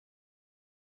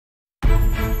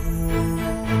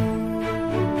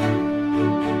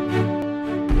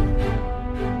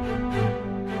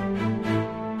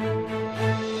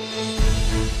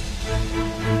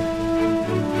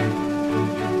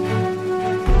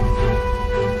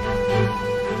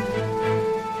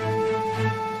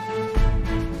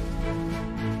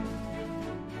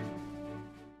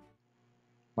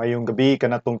Mayong gabi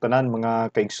kanatong tanan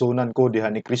mga kaigsunan ko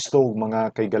diha ni Kristo ug mga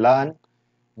kaigalaan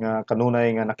nga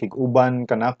kanunay nga nakig-uban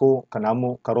kanako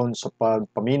kanamo karon sa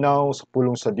pagpaminaw sa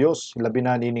pulong sa Dios labi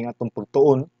na nining atong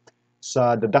pagtuon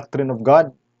sa the doctrine of God,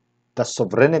 the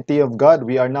sovereignty of God.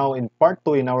 We are now in part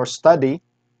 2 in our study.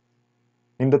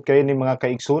 Nindot kayo ni mga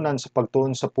kaigsunan sa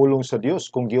pagtuon sa pulong sa Dios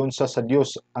kung giunsa sa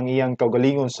Dios ang iyang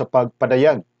kaugalingon sa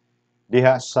pagpadayag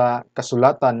diha sa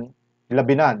kasulatan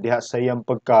labi na diha sa iyang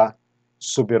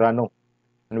pagka-soberano.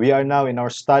 And we are now in our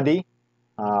study,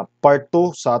 part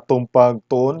 2 sa atong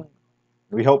pagtuon.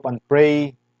 We hope and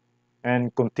pray and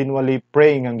continually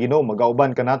praying ang Ginoo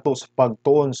magauban kanato sa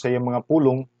pagtuon sa iyang mga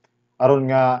pulong aron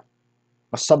nga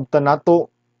masabtan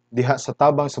nato diha sa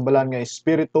tabang sa balaan nga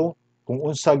espiritu kung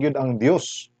unsa gyud ang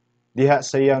Dios diha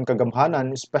sa iyang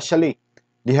kagamhanan, especially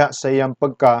diha sa iyang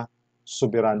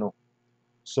pagka-soberano.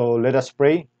 So let us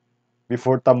pray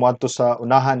before ta moadto sa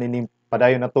unahan ining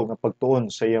padayon nato nga pagtuon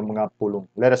sa iyang mga pulong.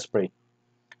 Let us pray.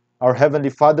 Our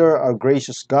Heavenly Father, our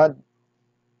gracious God,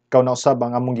 ikaw na usab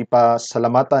ang among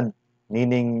gipasalamatan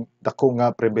nining dako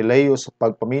nga pribileyo sa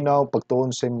pagpaminaw,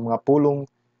 pagtuon sa imong mga pulong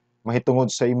mahitungod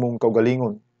sa imong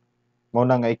kaugalingon. Mao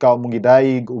na nga ikaw among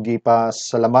gidayeg ug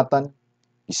gipasalamatan,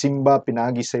 gisimba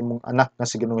pinaagi sa imong anak nga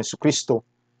si Ginoong Jesucristo.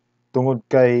 Tungod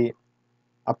kay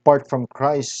apart from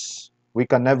Christ, we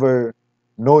can never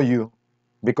know you,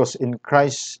 because in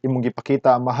Christ imong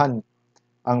gipakita amahan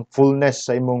ang fullness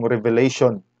sa imong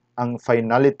revelation, ang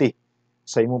finality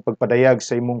sa imong pagpadayag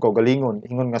sa imong kaugalingon.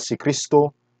 Ingon nga si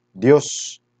Kristo,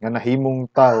 Dios nga nahimong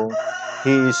tao,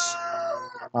 He is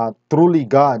truly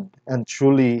God and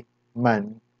truly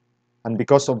man. And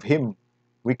because of Him,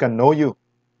 we can know you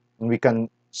and we can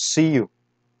see you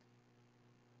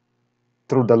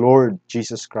through the Lord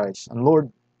Jesus Christ. And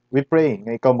Lord, we pray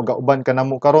nga ikaw magauban ka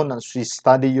namo karon as we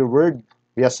study your word.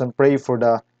 We ask and pray for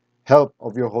the help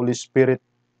of your Holy Spirit.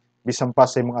 Bisan pa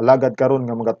sa imong alagad karon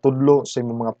nga magatudlo sa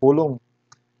imong mga pulong.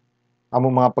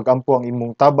 Among mga pagampo ang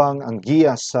imong tabang, ang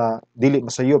giya sa dili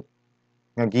masayop,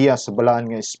 nga giya sa balaan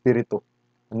nga espiritu.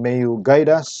 And may you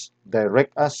guide us,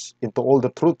 direct us into all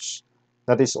the truths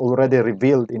that is already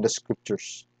revealed in the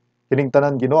scriptures. Kining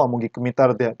tanan Ginoo among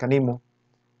gikomentar diha kanimo.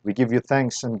 We give you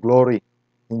thanks and glory.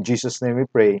 In Jesus' name we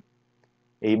pray.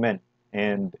 Amen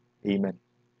and amen.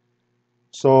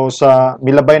 So sa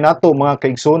milabay nato mga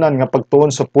kaigsunan nga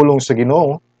pagtuon sa pulong sa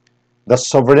Ginoo, the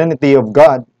sovereignty of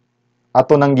God,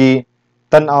 ato nang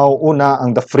tan-aw una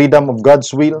ang the freedom of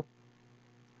God's will.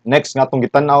 Next nga atong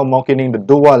gitan-aw mao kining the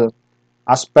dual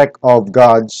aspect of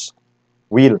God's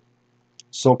will.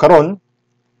 So karon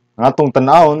ang atong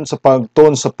tan-awon sa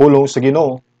pagtuon sa pulong sa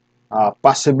Ginoo,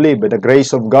 possibly by the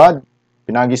grace of God,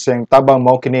 pinagi sa iyang tabang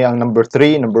mao kini ang number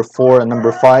 3, number 4, and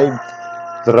number 5,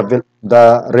 the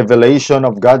revelation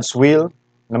of God's will.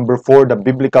 Number 4, the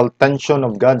biblical tension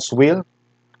of God's will.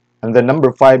 And then number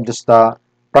 5, just the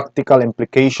practical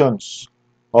implications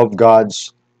of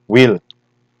God's will.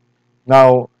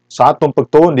 Now, sa atong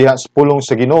pagtuon diha sa pulong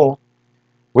sa Ginoo,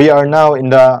 we are now in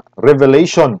the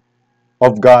revelation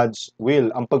of God's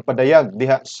will. Ang pagpadayag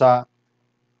diha sa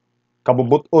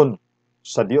kabubuton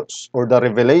sa Dios, or the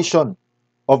revelation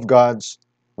of God's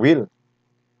will.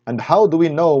 And how do we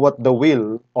know what the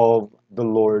will of the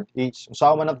Lord is?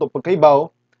 Usaha man nato pagkaibaw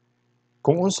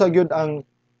kung unsa gyud ang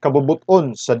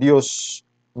kabubuton sa Dios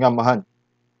nga amahan.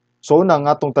 So una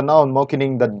nga atong tan-awon mao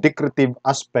kining the decretive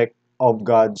aspect of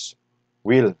God's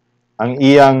will. Ang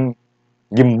iyang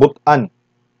gimbutan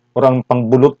or ang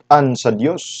pangbulutan sa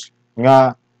Dios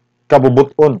nga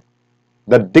kabubuton,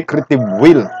 the decretive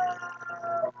will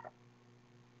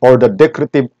or the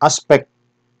decretive aspect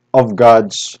of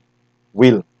God's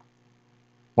will.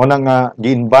 Muna nga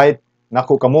gi-invite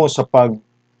nako kamo sa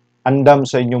pag-andam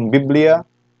sa inyong Biblia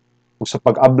ug sa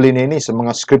pag-abli nini sa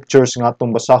mga scriptures nga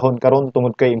atong basahon karon,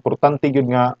 tungod kay importante gyud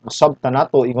nga masabtan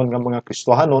nato ingon nga mga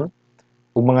Kristohanon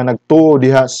ug mga nagtuo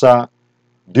diha sa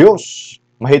Dios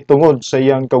mahitungod sa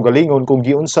iyang kaugalingon kung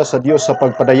giunsa sa Dios sa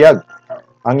pagpadayag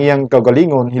ang iyang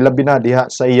kaugalingon hilabi na diha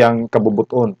sa iyang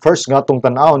kabubuton. First nga atong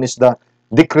tan-awon is the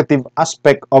decretive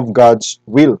aspect of God's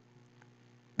will.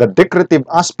 The decretive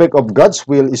aspect of God's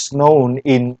will is known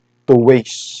in two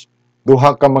ways.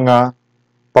 Duha ka mga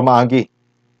pamaagi.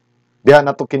 Diha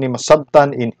nato kini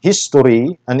masabtan in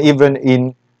history and even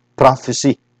in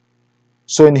prophecy.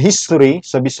 So in history,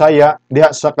 sa Bisaya,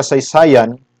 diha sa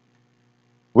kasaysayan,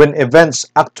 when events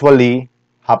actually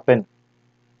happen.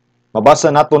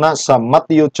 Mabasa nato na sa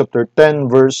Matthew chapter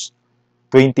 10 verse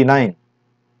 29.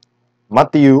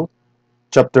 Matthew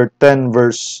chapter 10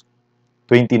 verse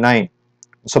 29.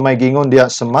 Sa may gingon diha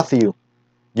sa Matthew,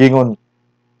 gingon,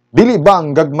 dili ba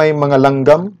ang gagmay mga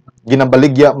langgam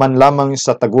ginabaligya man lamang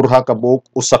sa tagurha ka buok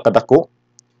usa ka dako.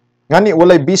 Ngani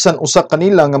walay bisan usa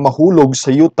kanila nga mahulog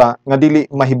sa yuta nga dili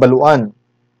mahibaluan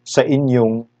sa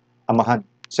inyong amahan.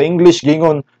 Sa English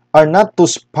gingon, are not two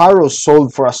sparrows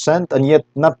sold for a cent, and yet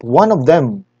not one of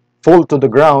them fall to the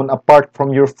ground apart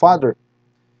from your Father.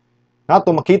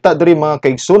 Nato makita diri mga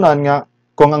kaigsunan nga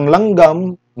kung ang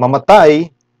langgam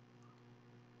mamatay,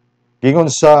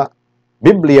 gingon sa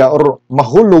Biblia, or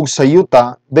mahulog sa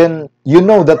yuta, then you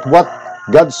know that what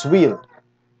God's will.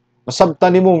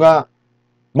 Masabtan nimo nga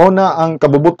mao na ang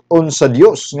kabubuton sa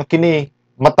Dios nga kini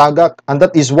matagak, and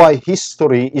that is why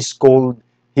history is called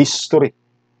history.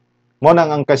 Mao na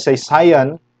ang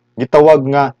kasaysayan gitawag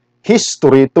nga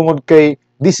history tungod kay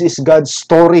this is God's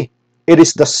story. It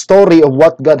is the story of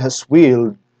what God has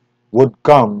willed would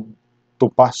come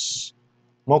to pass.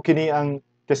 Mao kini ang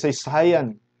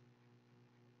kasaysayan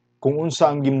kung unsa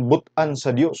ang gimbutan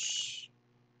sa Dios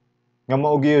nga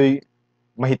mao gyud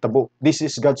mahitabo. This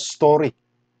is God's story.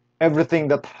 Everything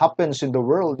that happens in the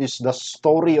world is the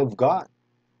story of God.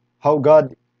 How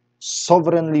God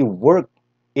sovereignly worked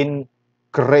in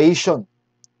creation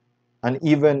and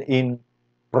even in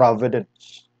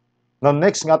providence. Now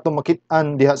next nga itong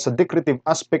makit-an diha sa decretive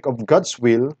aspect of God's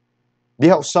will,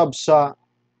 diha usab sa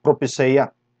propesya.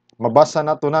 Mabasa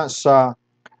nato na sa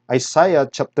Isaiah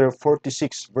chapter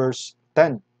 46 verse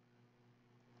 10.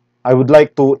 I would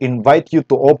like to invite you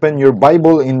to open your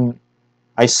Bible in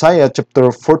Isaiah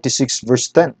chapter 46 verse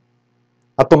 10.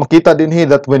 Ato makita dinhi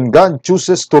that when God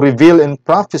chooses to reveal in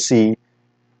prophecy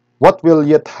what will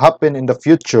yet happen in the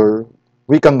future,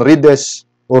 we can read this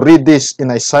in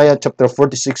Isaiah chapter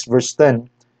 46 verse 10.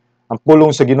 Ang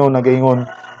pulong sa Ginoo nagaingon,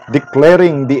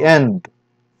 declaring the end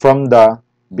from the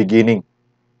beginning.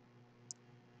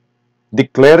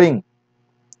 Declaring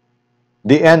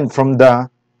the end from the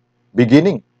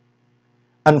beginning.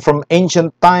 And from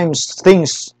ancient times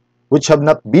things which have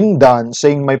not been done,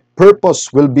 saying, my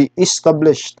purpose will be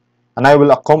established, and I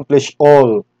will accomplish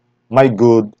all my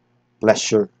good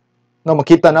pleasure. Na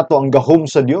makita nato ang gahom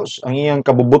sa Dios, ang iyang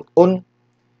kabubuton,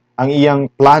 ang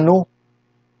iyang plano,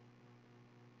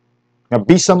 nga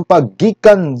bisan pa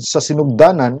gikan sa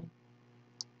sinugdanan,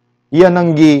 iyan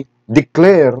ang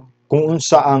gi-declare kung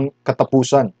unsa ang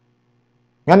katapusan.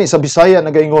 Ngani sa Bisaya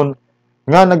nagaingon,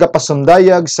 nga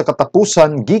nagapasundayag sa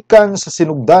katapusan gikan sa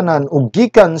sinugdanan ug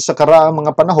gikan sa karaang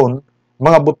mga panahon,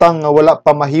 mga butang nga wala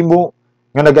pa mahimo,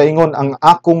 nga nagaingon ang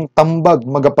akong tambag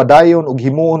magapadayon ug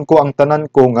himuon ko ang tanan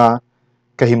ko nga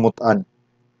kahimutan.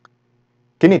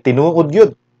 Kini tinuod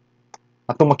gyud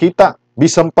ato makita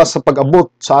bisan pa sa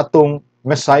pag-abot sa atong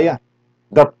Messiah,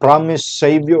 the promised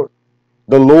Savior,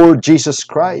 the Lord Jesus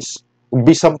Christ, ug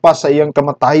bisan pa sa iyang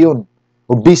kamatayon,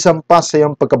 ug bisan pa sa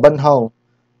iyang pagkabanhaw,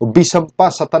 ug bisan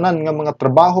pa sa tanan nga mga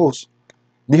trabahos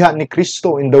diha ni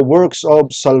Kristo in the works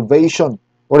of salvation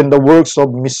or in the works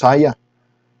of Messiah.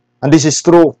 And this is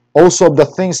true also of the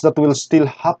things that will still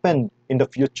happen in the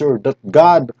future, that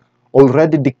God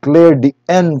already declared the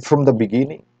end from the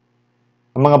beginning.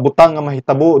 Ang mga butang nga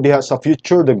mahitabo diha sa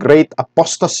future, the great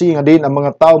apostasy nga din ang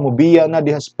mga tao mobiya na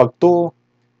diha sa pagtuo,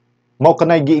 mao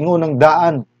kanay giingon ng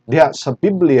daan diha sa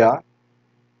Biblia,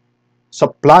 sa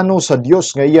plano sa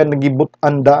Dios nga iyan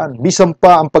nagibut-an daan. Bisan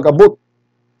pa ang pag-abot,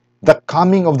 the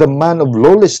coming of the man of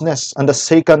lawlessness and the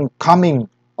second coming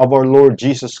of our Lord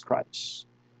Jesus Christ.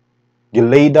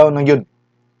 Gilay down na yun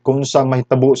kung saan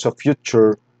mahitabo sa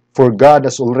future, for God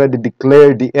has already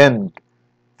declared the end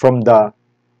from the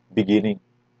beginning.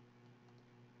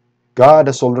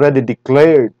 God has already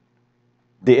declared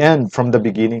the end from the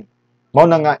beginning. Mao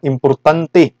na nga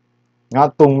importante nga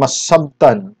atong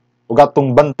masabtan o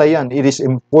atong bantayan. It is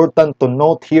important to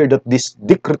note here that this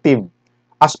decretive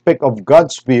aspect of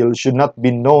God's will should not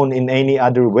be known in any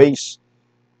other ways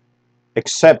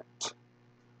except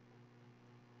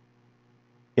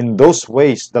in those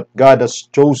ways that God has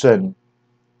chosen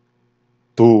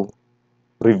to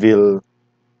reveal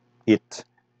it.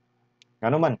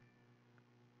 Ngano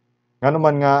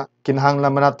man nga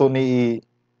kinahanglan man nato ni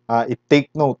i-take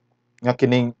note nga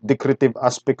kining decretive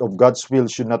aspect of God's will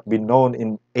should not be known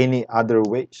in any other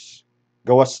ways.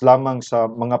 Gawas lamang sa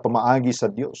mga pamaagi sa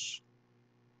Dios.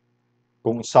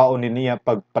 Kung saon niya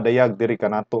pagpadayag diri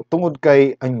kanato tungod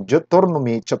kay ang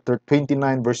Deuteronomy chapter 29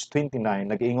 verse 29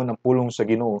 nag-iingon ang pulong sa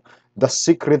Ginoo, the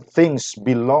secret things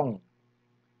belong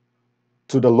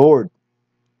to the Lord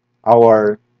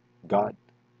our God.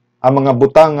 Ang mga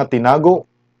butang nga tinago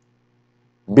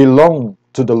belong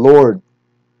to the Lord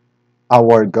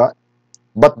our God.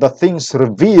 But the things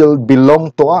revealed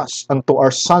belong to us and to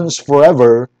our sons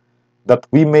forever, that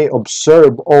we may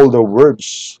observe all the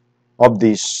words of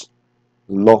this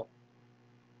law.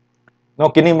 No,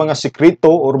 kining mga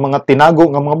sekreto or mga tinago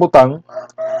nga mga butang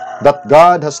that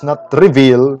God has not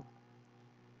revealed,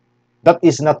 that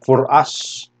is not for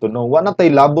us to know. Wa na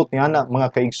tay labot nga na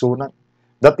mga kaigsunan.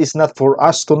 That is not for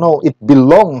us to know. It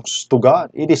belongs to God.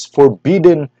 It is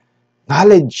forbidden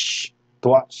knowledge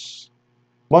to us.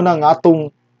 Mao na nga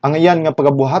atong ang iyan nga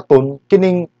pagabuhaton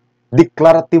kining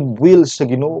declarative will sa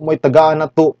Ginoo, may tagaan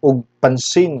nato og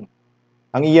pansin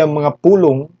ang iyang mga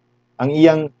pulong, ang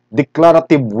iyang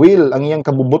declarative will, ang iyang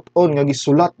kabubuton nga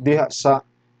gisulat diha sa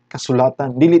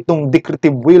kasulatan. Dili tong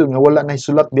decretive will nga wala na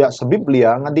isulat diha sa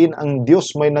Biblia nga din ang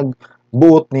Dios may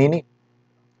nagbuot nini.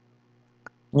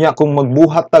 Nya kung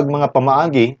magbuhatag mga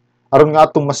pamaagi aron nga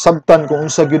atong masabtan kung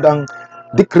unsa gyud ang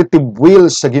decretive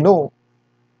will sa Ginoo,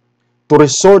 to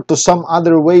resort to some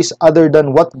other ways other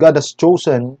than what God has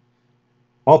chosen,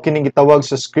 mao kining gitawag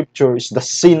sa scripture is the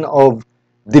sin of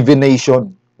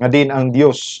divination. Nga din ang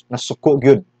Dios nasuko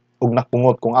gyud ug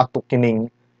napungot kung ato kining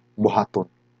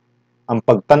buhaton. Ang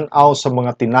pagtan-aw sa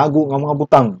mga tinago nga mga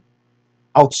butang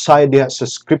outside diha sa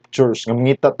scriptures nga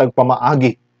mangita tag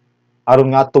pamaagi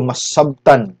aron nga ato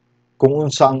masabtan kung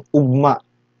unsa ang ugma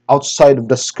outside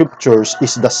of the scriptures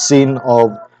is the sin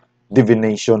of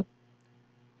divination.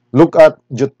 Look at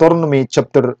Deuteronomy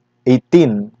chapter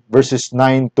 18 verses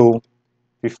 9 to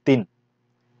 15.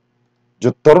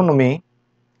 Deuteronomy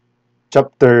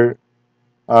chapter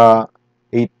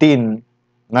 18,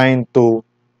 9 to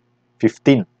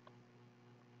 15.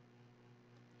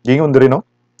 Gingon diri no?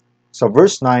 Sa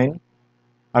verse 9,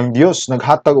 ang Dios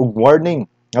naghatag og warning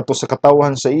ngadto sa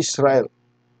katawhan sa Israel.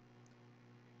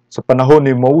 Sa panahon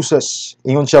ni Moses,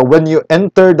 ingon siya, when you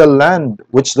enter the land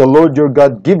which the Lord your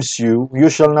God gives you,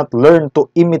 you shall not learn to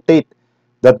imitate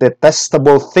the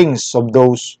detestable things of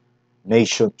those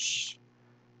nations.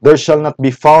 There shall not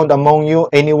be found among you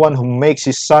anyone who makes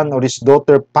his son or his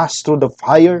daughter pass through the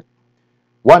fire,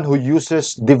 one who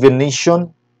uses divination,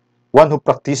 one who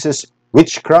practices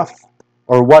witchcraft,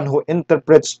 or one who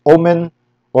interprets omen,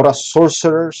 or a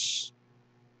sorcerers.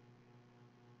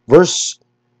 Verse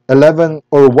 11,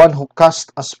 or one who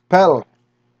casts a spell,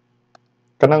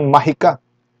 kanang mahika,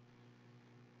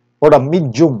 or a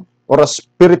medium, or a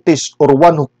spiritist, or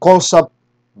one who calls up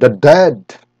the dead.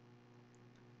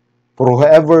 For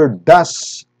whoever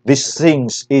does these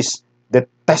things is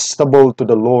detestable to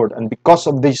the Lord. And because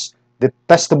of these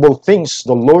detestable things,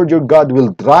 the Lord your God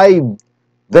will drive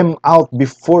them out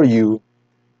before you.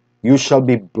 You shall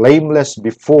be blameless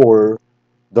before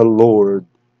the Lord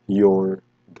your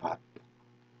God.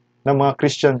 Now, mga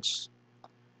Christians,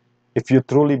 if you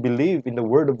truly believe in the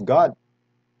Word of God,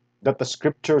 that the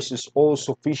Scriptures is all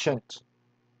sufficient,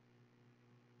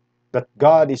 that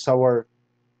God is our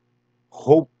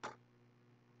hope,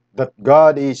 that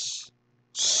God is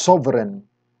sovereign,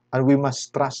 and we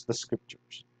must trust the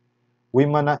Scriptures. We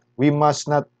must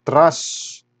not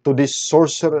trust to these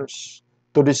sorcerers,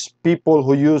 to these people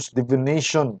who use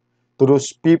divination, to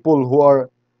those people who are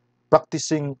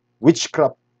practicing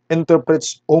witchcraft,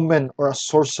 interprets omen, or a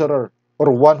sorcerer, or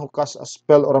one who casts a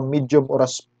spell, or a medium, or a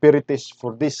spiritist,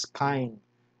 for this kind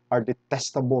are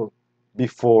detestable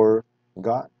before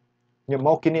God. Nga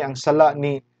mao kini ang sala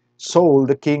ni Saul,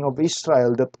 the king of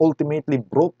Israel, that ultimately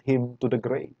brought him to the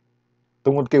grave.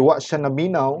 Tungod kay wa siya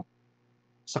naminaw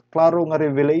sa klaro nga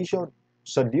revelation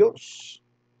sa Dios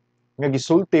nga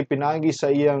gisulti pinagi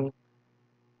sa iyang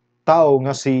tao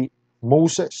nga si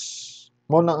Moses.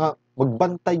 Mao na nga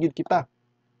magbantay gyud kita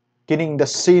kining the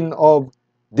sin of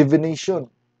divination,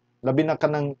 labi na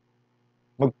kanang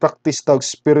magpractice tag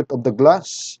spirit of the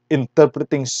glass,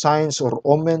 interpreting signs or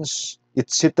omens,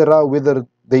 etc., whether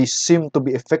they seem to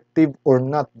be effective or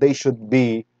not, they should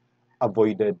be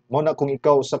avoided. Mao na kung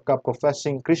ikaw sa ka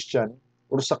professing Christian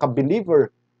or sa ka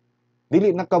believer,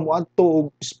 dili na ka moadto og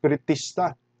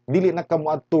spiritista, dili na ka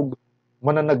moadto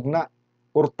mananagna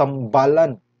or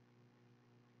tambalan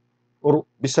or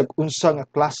bisag unsa nga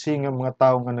klase nga mga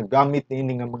tawo nga nagamit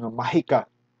niini nga mga mahika.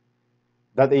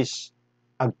 That is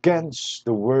against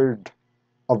the word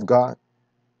of God.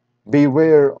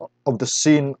 Beware of the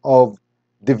sin of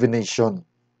divination.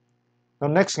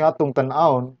 Now next nga atong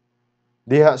tan-awon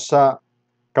diha sa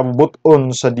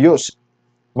kambuton sa Dios,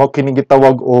 mao kini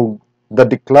gitawag og the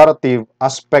declarative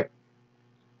aspect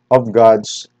of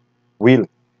God's will.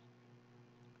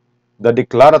 The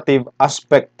declarative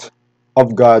aspect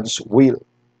of God's will.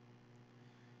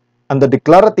 And the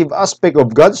declarative aspect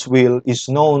of God's will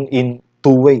is known in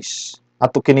two ways.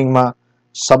 Ato kining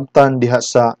masabtan diha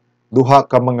sa duha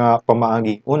ka mga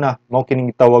pamaagi. Una, mao kining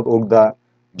gitawag og the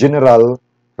general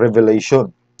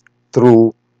revelation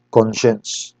through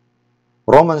conscience.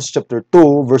 Romans chapter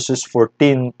 2 verses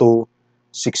 14 to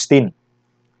 16.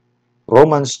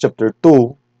 Romans chapter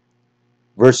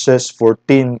 2 verses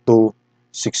 14 to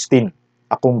 16.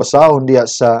 Akong basahon diya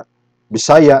sa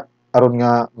Bisaya aron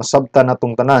nga masabtan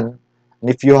natong tanan. And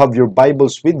if you have your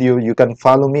Bibles with you, you can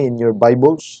follow me in your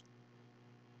Bibles.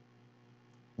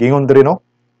 Gingon diri no?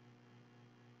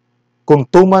 Kung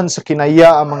tuman sa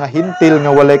kinaya ang mga hintil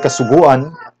nga walay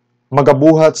kasuguan,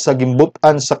 magabuhat sa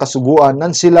gimbutan sa kasuguan,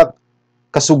 nan sila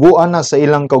kasuguan na sa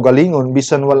ilang kaugalingon,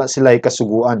 bisan wala sila'y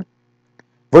kasuguan.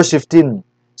 Verse 15,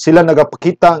 sila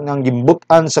nagapakita nga ang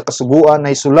gimbutan sa kasuguan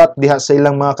ay sulat diha sa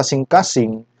ilang mga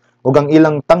kasing-kasing, ug ang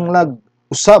ilang tanglag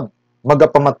usab,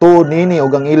 magapamato nini,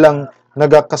 ug ang ilang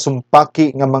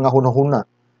nagakasumpaki nga mga hunahuna,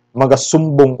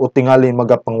 magasumbong o tingali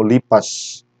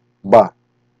magapangulipas ba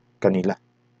kanila.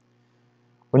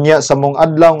 Unya sa mong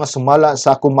adlaw nga sumala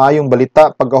sa ako maayong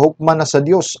balita, pagahukman na sa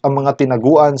Dios ang mga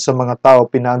tinaguan sa mga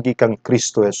tao pinagi kang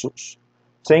Kristo Jesus.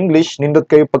 Sa English, nindot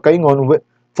kayo pagkaingon,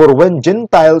 for when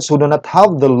Gentiles who do not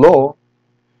have the law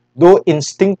do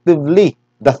instinctively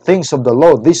the things of the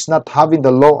law, these not having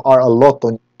the law are a law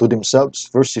to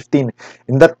themselves. Verse 15,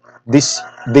 in that this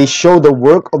they show the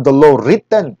work of the law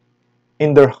written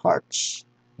in their hearts,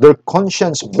 their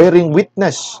conscience bearing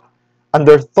witness, and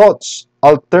their thoughts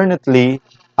alternately.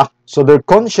 So their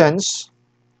conscience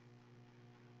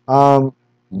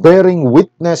bearing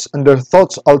witness, and their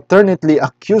thoughts alternately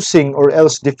accusing or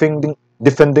else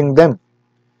defending them.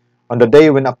 On the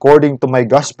day when, according to my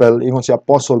gospel, ingon si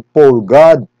Apostle Paul,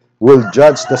 God will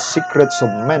judge the secrets of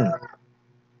men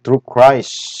through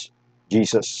Christ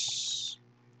Jesus.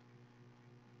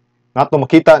 Nato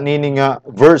makita nini nga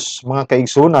verse, mga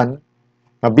kaigsunan,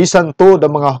 nga bisan to the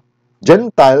mga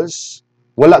Gentiles,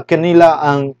 wala kanila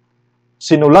ang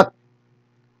sinulat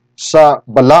sa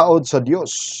balaod sa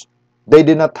Dios. They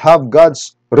did not have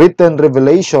God's written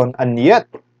revelation, and yet,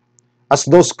 as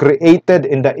those created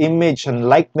in the image and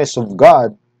likeness of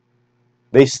God,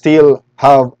 they still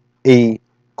have a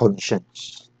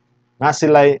conscience. Na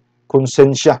sila'y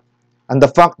konsensya. And the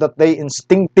fact that they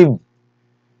instinctive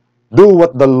do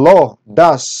what the law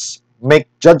does, make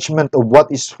judgment of what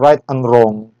is right and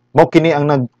wrong, mo kini ang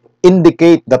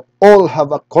nag-indicate that all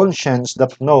have a conscience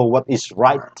that know what is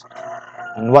right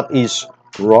and what is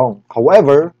wrong.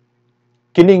 However,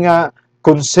 kini nga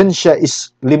konsensya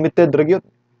is limited ra gyud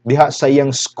diha sa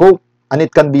iyang scope, and it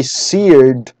can be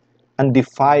seared and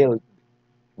defiled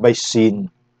by sin.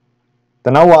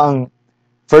 Tanawa ang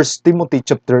 1 Timothy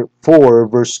chapter 4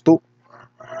 verse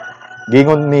 2.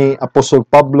 Gingon ni Apostol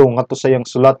Pablo ngadto sa iyang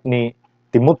sulat ni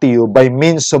Timoteo, by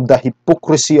means of the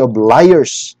hypocrisy of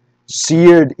liars,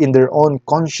 seared in their own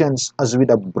conscience as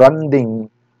with a branding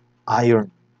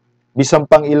iron. Bisan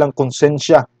pang ilang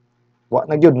konsensya, wa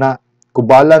na gyud na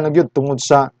kubala na gyud tungod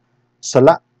sa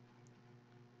sala.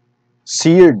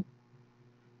 Seared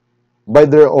by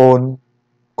their own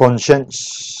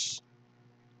conscience.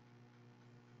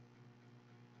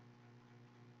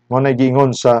 Mo na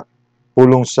giingon sa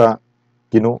pulong sa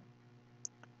Ginoo.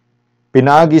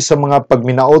 Pinaagi sa mga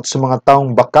pagminaot sa mga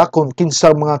taong bakakon,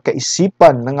 kinsa mga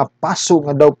kaisipan nga paso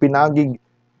nga daw pinaagi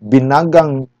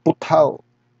binagang puthaw.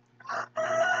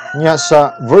 Nya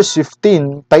sa verse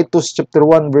 15, Titus chapter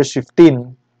 1 verse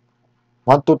 15,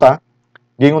 manto ta,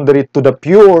 gingon diri, to the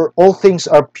pure all things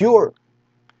are pure,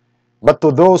 but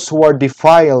to those who are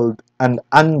defiled and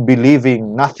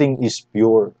unbelieving nothing is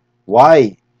pure.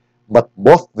 Why? But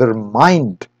both their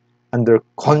mind and their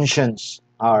conscience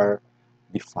are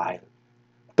defiled.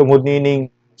 Tungod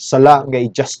nining sala nga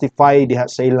i-justify diha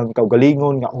sa ilang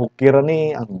kaugalingon nga okay ra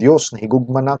ni ang Dios,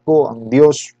 nahigugman ako ang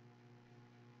Dios.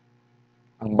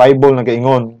 Ang Bible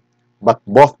nagaingon, but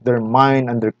both their mind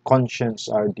and their conscience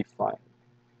are defiled.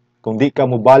 Kung di ka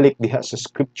mobalik diha sa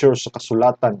scripture, sa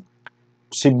kasulatan,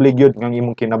 posible gyud nga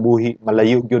imong kinabuhi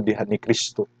malayo gyud diha ni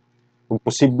Kristo. Ug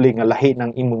posible nga lahi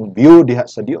ng imong view diha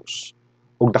sa Dios.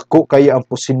 Ug dako kay ang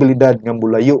posibilidad nga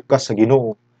mulayo ka sa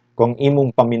Ginoo kung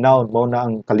imong paminawon mao na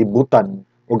ang kalibutan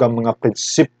ug ang mga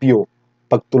prinsipyo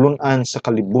pagtulun-an sa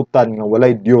kalibutan nga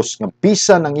walay Dios, nga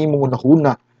bisan ang imong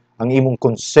unahuna, ang imong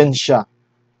konsensya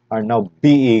are now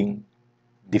being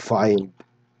defiled.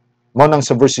 Mao nang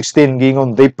sa verse 16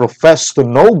 gingon, they profess to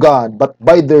know God, but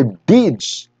by their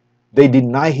deeds they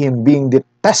deny Him, being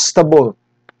detestable,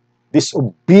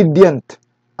 disobedient,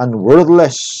 and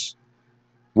worthless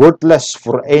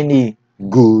for any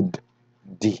good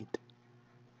deed.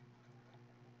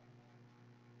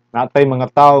 Natay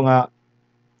mga tao nga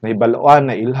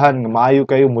nahibaluan na ilhan nga maayo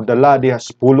kayo mudala diha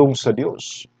sa pulong sa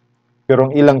Dios,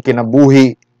 pero ang ilang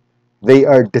kinabuhi, they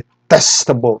are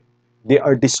detestable, they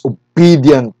are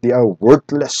disobedient, they are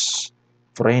worthless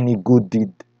for any good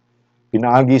deed.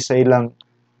 Pinaagi sa ilang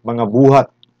mga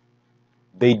buhat,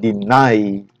 they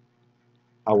deny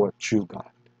our true God.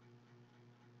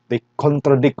 They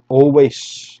contradict always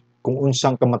kung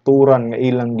unsang kamaturan nga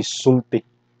ilang gisulti.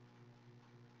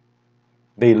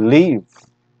 They live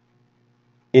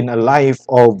in a life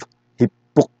of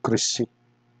hypocrisy.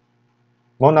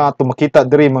 Mao na ato makita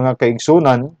diri mga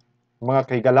kaigsunan, mga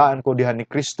kaigalaan ko diha ni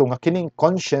Kristo nga kining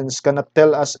conscience cannot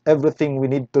tell us everything we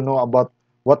need to know about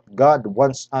what God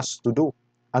wants us to do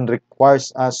and requires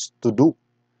us to do.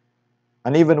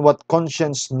 And even what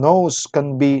conscience knows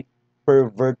can be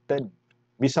perverted.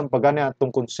 Bisan pagani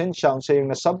atong konsensya unsa yung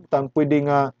nasabtan pwede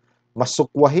nga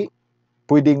masukwahi,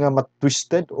 pwede nga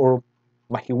matwisted or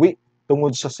mahiwi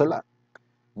tungod sa sala.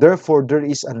 Therefore, there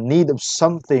is a need of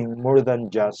something more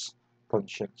than just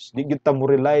conscience. Di kita mo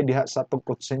rely diha sa atong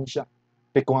konsensya.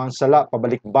 Kaya kung ang sala,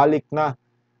 pabalik-balik na,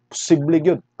 posible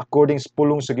yun. According sa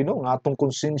pulong sa Ginoo, nga atong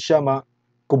konsensya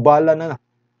makubala na.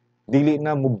 Dili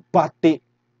na mubati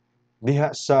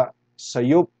diha sa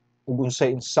sayop ug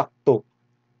unsay insakto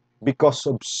because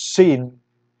of sin.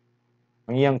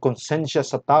 Ang iyang konsensya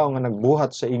sa tao nga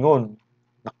nagbuhat sa ingon,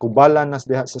 nakubala na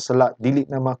diha sa sala, dili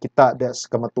na makita diha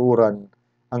sa kamatuoran.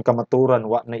 Ang kamatuoran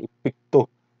wa na epekto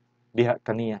diha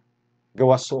kaniya.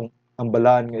 Gawas ang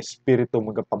balaan nga espiritu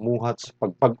magapamuhat sa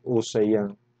pagpag-o sa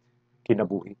iyang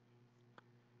kinabuhi.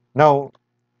 Now,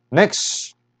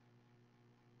 next,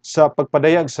 sa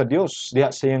pagpadayag sa Dios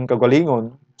diha sa iyang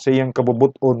kagalingon, sa iyang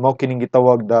kabubuton, mao kining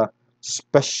gitawag the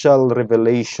special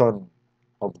revelation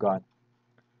of God.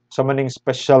 Sa maning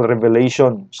special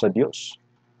revelation sa Dios,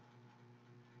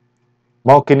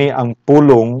 mao kini ang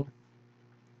pulong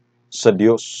sa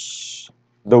Dios,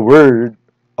 the Word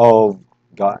of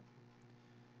God.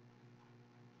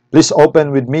 Please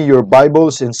open with me your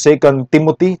Bibles in 2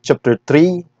 Timothy chapter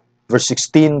 3 verse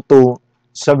 16 to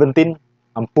 17.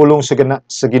 Ang pulong sa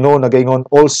Ginoo nagaingon,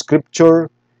 all scripture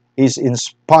is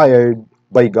inspired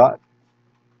by God.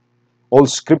 All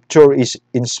scripture is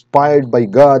inspired by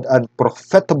God and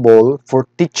profitable for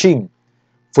teaching,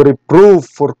 for reproof,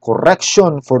 for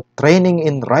correction, for training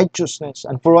in righteousness.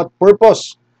 And for what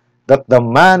purpose? That the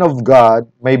man of God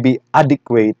may be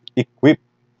adequate, equipped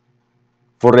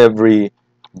for every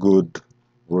good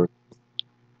work.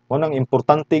 Munang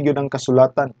importante gyud ang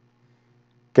kasulatan.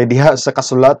 Kay diha sa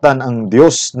kasulatan ang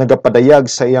Dios nagapadayag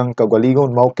sa iyang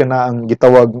kagalingon, mao kana ang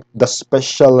gitawag the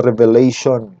special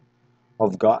revelation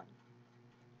of God.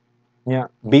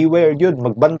 Nya, beware gyud,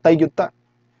 magbantay gyud ta.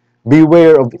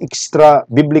 Beware of extra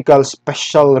biblical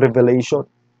special revelation.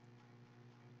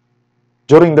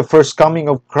 During the first coming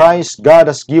of Christ,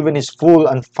 God has given His full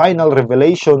and final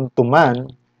revelation to man.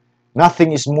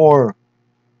 Nothing is more,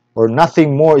 or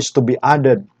nothing more is to be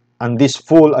added. And this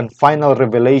full and final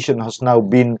revelation has now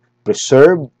been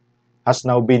preserved, has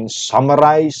now been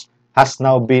summarized, has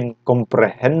now been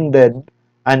comprehended,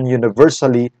 and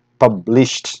universally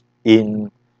published in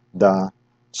the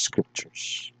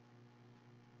Scriptures.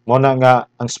 Muna nga,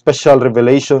 ang special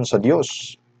revelation sa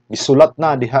Dios, gisulat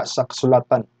na diha sa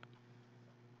kasulatan.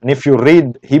 And if you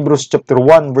read Hebrews chapter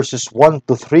 1 verses 1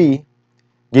 to 3,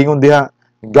 gingon diha,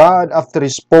 God, after He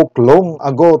spoke long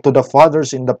ago to the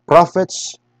fathers in the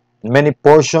prophets, in many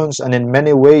portions and in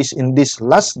many ways in these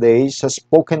last days, has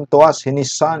spoken to us in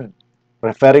His Son,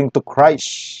 referring to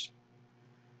Christ.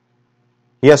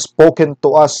 He has spoken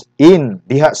to us in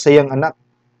diha sa iyang anak.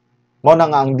 Mao na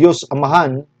nga ang Dios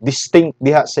Amahan, distinct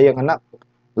diha sa iyang anak.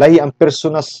 Lahi ang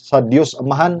persona sa Dios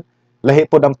Amahan, lahi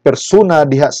pod ang persona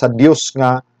diha sa Dios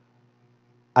nga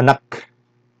anak,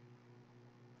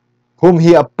 whom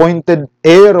He appointed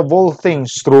heir of all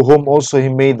things, through whom also He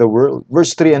made the world.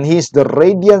 Verse 3, and He is the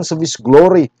radiance of His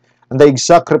glory, and the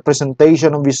exact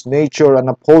representation of His nature, and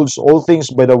upholds all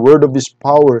things by the word of His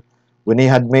power. When He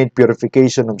had made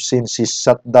purification of sins, He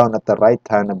sat down at the right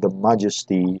hand of the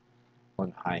Majesty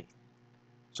on high.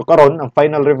 So karon, ang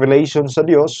final revelation sa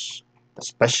Dios, the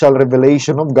special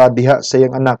revelation of God diha sa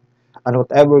iyang anak, and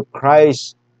whatever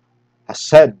Christ has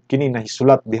said, kini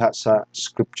nahisulat diha sa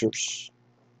Scriptures.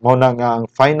 Mao na nga ang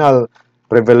final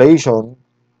revelation,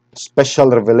 special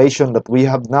revelation that we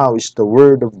have now is the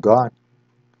Word of God.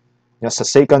 Nga sa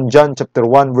 2 John chapter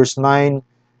 1 verse 9,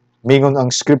 mingon ang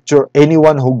Scripture,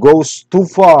 anyone who goes too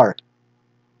far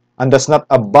and does not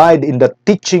abide in the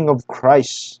teaching of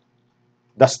Christ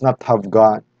does not have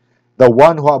God. The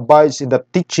one who abides in the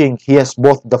teaching, he has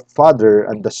both the Father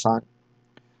and the Son.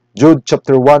 Jude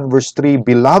chapter 1 verse 3,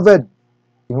 beloved,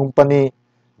 ingon pa ni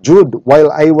Jude,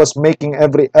 while I was making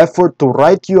every effort to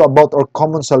write you about our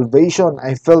common salvation,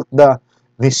 I felt the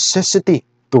necessity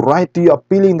to write to you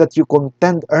appealing that you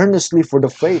contend earnestly for the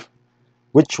faith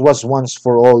which was once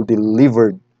for all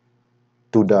delivered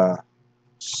to the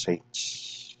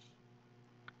saints.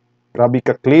 Grabe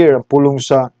ka clear ang pulong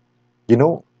sa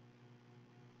Ginoo.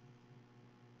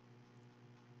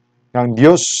 Ang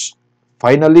Dios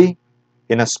finally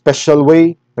in a special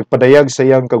way nagpadayag sa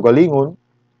iyang kaugalingon,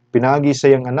 pinaagi sa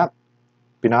iyang anak,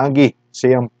 pinaagi sa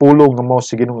iyang pulong nga mao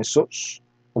si Ginoong Hesus.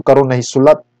 Ug karon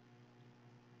nahisulat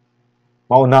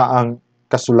mao na ang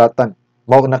kasulatan.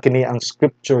 Mao na kini ang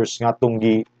scriptures nga atong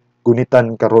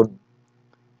gigunitan karon.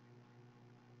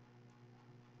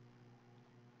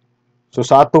 So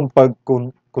sa atong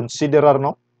pag-considerar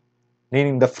no,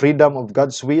 meaning the freedom of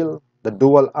God's will, the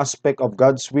dual aspect of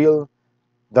God's will,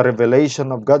 the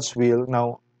revelation of God's will,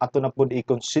 now ato na pud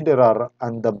i-considerar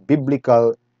ang the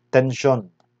biblical tension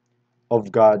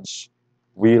of God's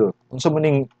will. Unsa man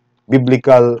ning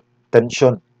biblical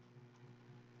tension?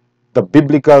 The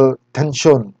biblical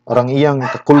tension arang iyang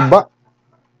kakulba,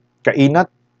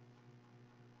 kainat,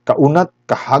 kaunat,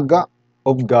 kahaga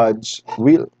of God's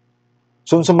will.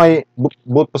 So sa may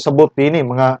but pasabot ini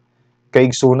mga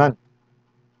kaigsunan.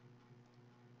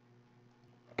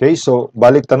 Okay, so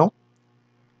balik tanong.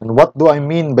 And what do I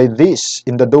mean by this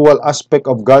in the dual aspect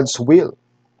of God's will?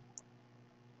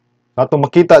 Ato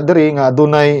makita diri nga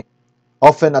adunay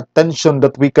often a tension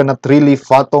that we cannot really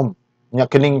fathom. Nya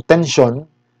kining tension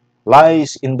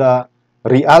lies in the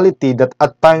reality that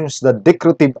at times the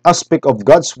decretive aspect of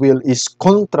God's will is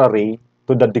contrary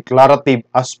to the declarative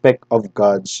aspect of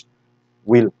God's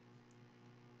will.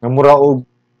 Nga mura og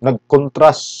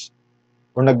nagkontrast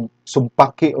o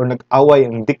nagsumpaki o nag-away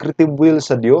ang decretive will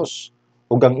sa Dios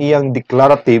ug ang iyang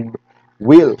declarative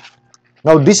will.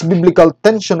 Now, this biblical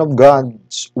tension of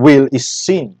God's will is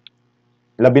seen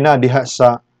labi na diha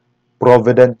sa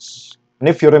Providence. And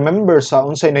if you remember sa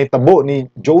unsay nahitabo ni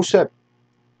Joseph,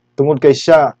 tungod kay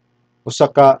siya usa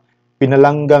ka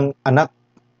pinalanggang anak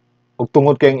ug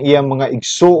tungod kay ang iyang mga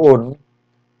igsuon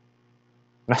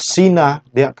nasina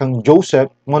diha kang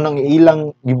Joseph mo nang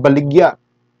ilang gibaligya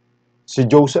si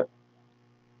Joseph.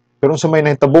 Pero sa may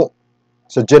nahitabo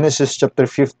sa Genesis chapter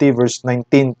 50 verse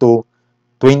 19 to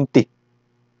 20.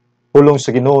 Pulong sa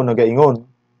Ginoo nagaingon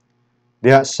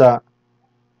diha sa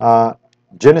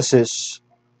Genesis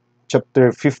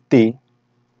chapter 50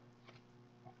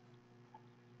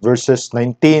 verses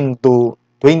 19 to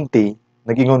 20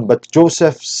 nagingon, but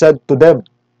Joseph said to them,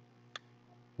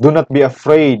 do not be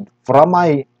afraid, for am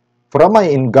I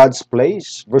in God's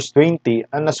place? Verse 20,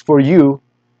 and as for you,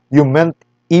 you meant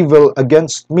evil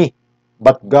against me,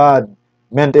 but God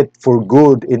meant it for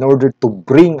good in order to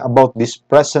bring about this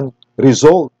present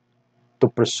result, to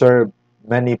preserve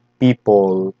many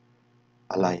people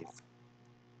alive.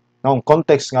 Now, ang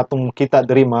context nga itong kita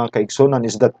diri mga kaigsunan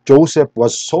is that Joseph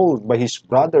was sold by his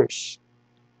brothers.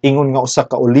 Ingon nga usa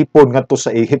ka ulipon ngadto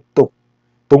sa Ehipto.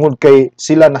 Tungod kay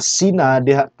sila nasina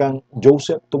diha kang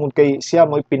Joseph, tungod kay siya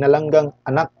mo'y pinalanggang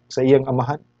anak sa iyang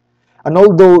amahan. And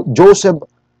although Joseph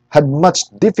had much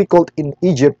difficult in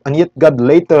Egypt, and yet God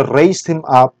later raised him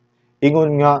up,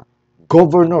 ingon nga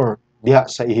governor diha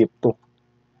sa Ehipto.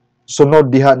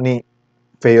 Sunod diha ni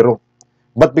Pharaoh.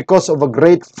 But because of a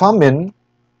great famine,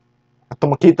 ato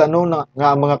makita no na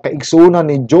nga mga kaigsunan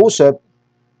ni Joseph,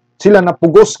 sila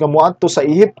napugos nga moadto sa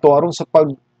Ehipto aron sa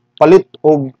pagpalit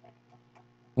og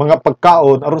mga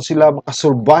pagkaon aron sila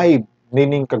makasurvive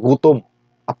nining kagutom,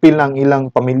 apil ng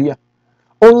ilang pamilya.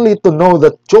 Only to know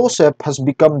that Joseph has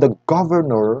become the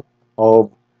governor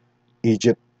of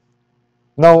Egypt.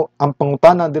 Now, ang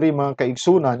pangutana diri mga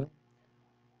kaigsunan,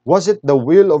 was it the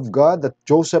will of God that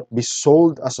Joseph be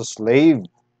sold as a slave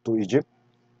to Egypt?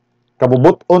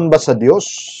 Kabubuton ba sa Dios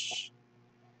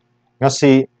nga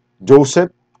si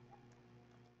Joseph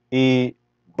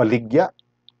ibaligya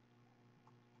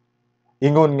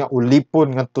ingon nga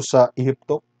ulipon ngadto sa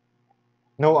Ehipto?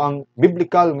 No, ang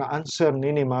biblical nga answer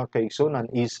nini mga kaigsunan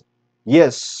is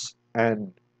yes and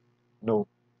no.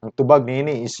 Ang tubag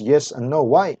nini is yes and no.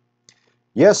 Why?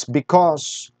 Yes,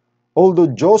 because although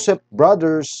Joseph's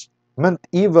brothers meant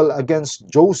evil against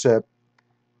Joseph,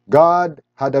 God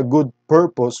had a good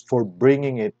purpose for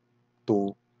bringing it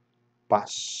to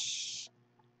pass.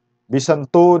 Bisan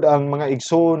tod ang mga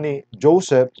igsoon ni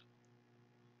Joseph,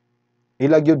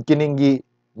 ilagyod kining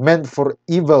meant for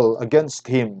evil against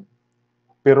him,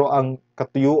 pero ang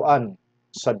katuyuan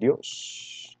sa Dios,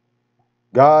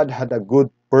 God had a good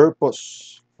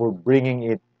purpose for bringing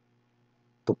it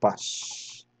to pass.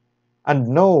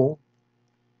 And no,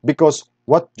 because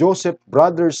what Joseph's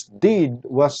brothers did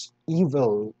was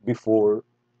evil before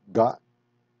God.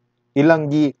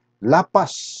 Ilang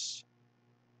lapas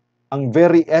ang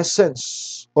very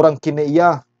essence or ang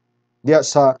kinaiya diya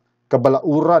sa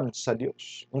kabalauran sa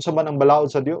Dios. Unsa man ang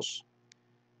balaod sa Dios?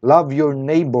 Love your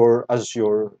neighbor as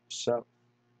yourself.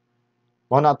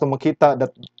 Mao na ato makita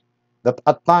that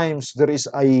at times there is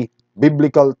a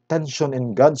biblical tension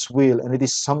in God's will, and it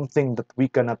is something that we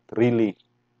cannot really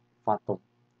fathom.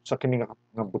 Sa kini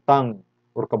nga butang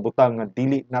or kabutang nga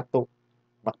dili nato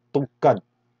matugkad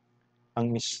ang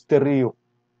misteryo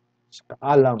sa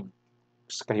kaalam,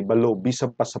 sa kahibalo,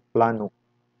 bisan pa sa plano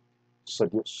sa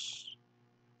Dios.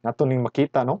 Nato ning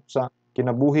makita no sa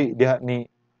kinabuhi diha ni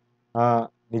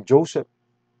Joseph,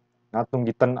 natong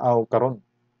gitan-aw karon.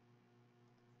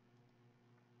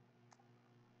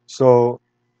 So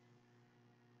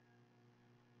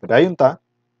padayon ta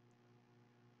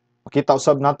makita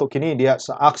usab nato kini diha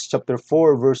sa Acts chapter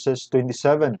 4 verses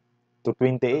 27 to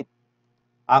 28.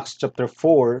 Acts chapter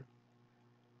 4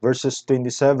 verses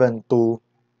 27 to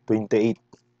 28.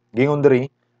 Gingon diri,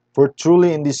 for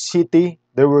truly in this city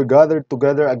there were gathered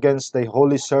together against thy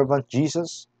holy servant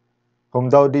Jesus, whom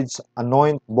thou didst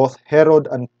anoint, both Herod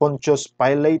and Pontius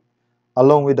Pilate,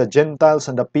 along with the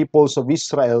Gentiles and the peoples of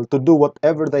Israel, to do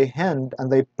whatever thy hand and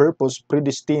thy purpose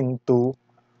predestined to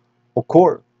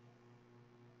occur.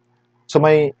 So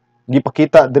may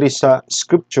gipakita diri sa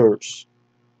scriptures.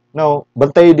 Now,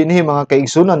 bantay dinhi mga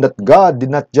kaigsunan that God did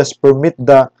not just permit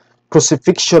the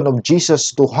crucifixion of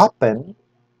Jesus to happen.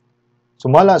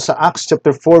 Sumala sa Acts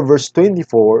chapter 4 verse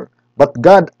 24, but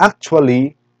God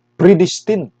actually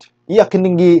predestined. Iya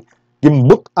kining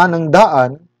gimbutan ang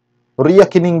daan, o iya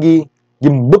kining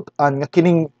gimbutan nga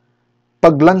kining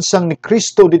paglansang ni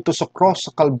Kristo dito sa cross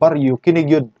sa Kalbaryo, kinig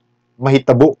yun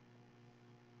mahitabo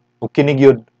o kinig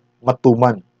yun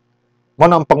matuman.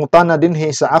 Muna ang pangutana din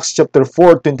sa Acts chapter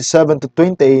 4, 27 to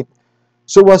 28,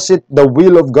 so was it the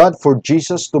will of God for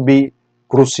Jesus to be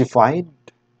crucified?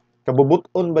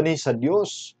 Kabubuton ba ni sa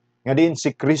Dios nga din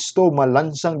si Kristo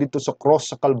malansang dito sa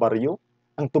cross sa Kalbaryo?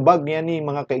 Ang tubag niya ni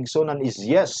mga kaigsonan is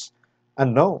yes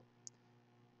and no.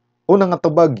 Unang nga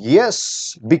tubag,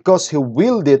 yes, because He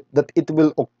willed it that it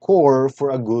will occur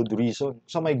for a good reason.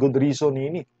 So may good reason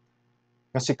nini.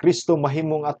 Nga si Kristo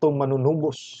mahimong atong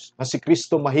manunubos, nga si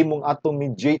Kristo mahimong atong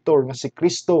mediator, nga si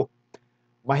Kristo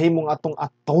mahimong atong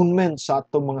atonement sa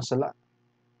atong mga sala.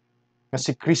 Nga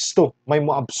si Kristo may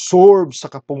mo-absorb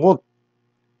sa kapungot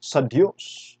sa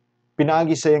Dios.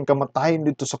 Pinaagi sa iyang kamatayon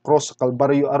dito sa cross sa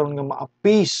Kalbaryo aron nga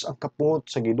maapis ang kapungot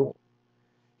sa Ginoo.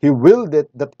 He willed it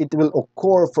that it will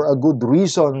occur for a good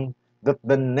reason, that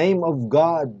the name of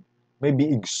God may be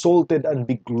exalted and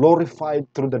be glorified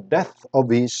through the death of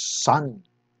His Son.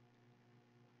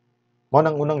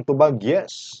 Manang unang tubag,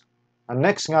 yes. Ang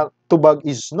next nga tubag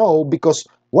is no, because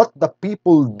what the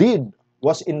people did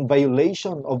was in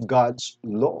violation of God's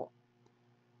law.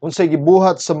 Unsay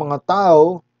gibuhat sa mga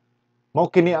tao, mao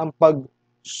kini ang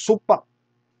pagsupak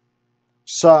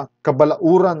sa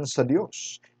kabalauran sa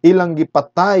Dios. Ilang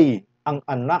gipatay ang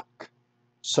anak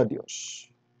sa Dios.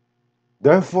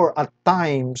 Therefore, at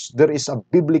times, there is a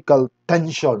biblical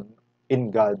tension in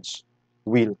God's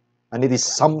will. And it is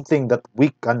something that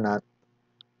we cannot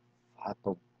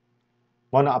fathom.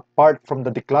 Mana apart from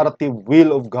the declarative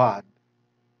will of God,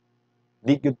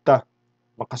 di gyud ta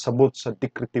makasabot sa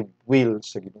decretive will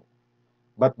sa Ginoo.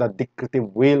 But the decretive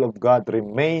will of God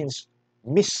remains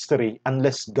mystery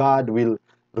unless God will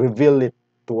reveal it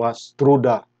to us through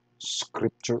the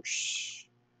scriptures.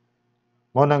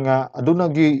 Mao na nga aduna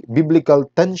gi biblical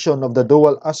tension of the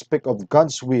dual aspect of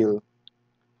God's will,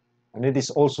 and it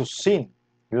is also seen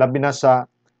labi na sa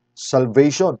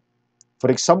salvation. For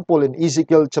example, in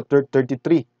Ezekiel chapter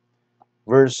 33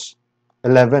 verse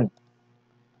 11.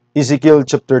 Ezekiel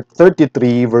chapter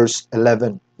 33 verse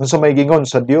 11. Unsa may gingon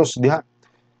sa Dios diha?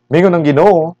 Mingon ang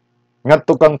Ginoo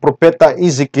ngadto kang propeta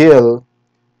Ezekiel,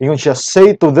 ingon siya,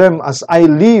 say to them, as I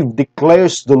live,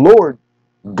 declares the Lord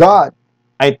God,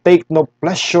 I take no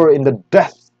pleasure in the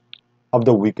death of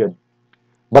the wicked,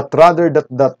 but rather that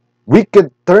the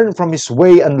wicked turn from his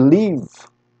way and live.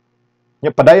 Nya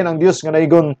padayon ang Dios nga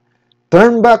naigon,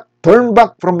 turn back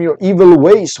from your evil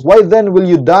ways. Why then will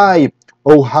you die,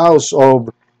 O house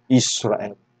of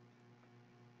Israel?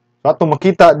 Ato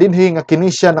makita dinhi nga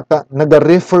kini siya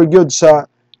naga-refer gyud sa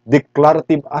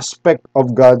declarative aspect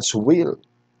of God's will.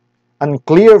 And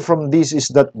clear from this is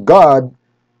that God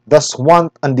does not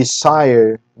want and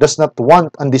desire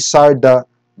the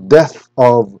death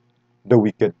of the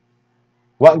wicked.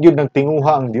 Wa gyud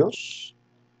nagtinguha ang Dios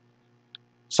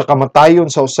sa kamatayon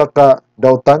sa usa ka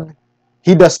dautan.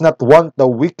 He does not want the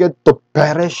wicked to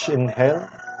perish in hell.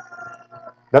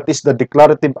 That is the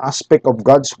declarative aspect of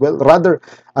God's will. Rather,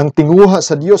 ang tinguha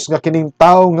sa Dios nga kining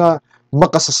tawo nga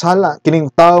makasasala,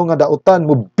 kining tawo nga dautan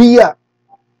mobiya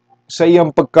sa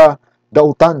iyang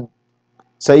pagkadautan,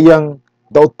 sa iyang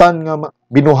dautan nga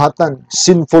binuhatan,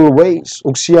 sinful ways,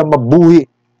 ug siya mabuhi.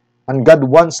 And God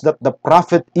wants that the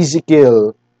prophet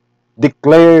Ezekiel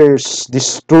declares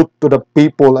this truth to the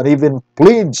people and even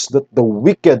pleads that the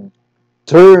wicked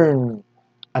turn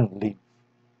and live.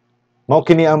 Mao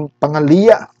kini ang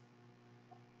pangaliya,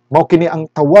 mao kini ang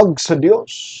tawag sa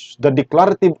Dios, the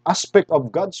declarative aspect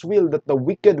of God's will, that the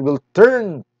wicked will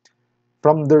turn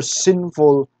from their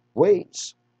sinful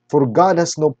ways. For God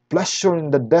has no pleasure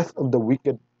in the death of the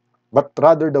wicked, but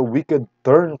rather the wicked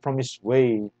turn from his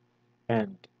way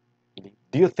and live.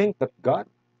 Do you think that God,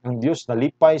 ang Dios,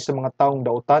 nalipay sa mga taong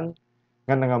dautan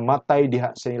nga nangamatay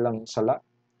diha sa ilang sala?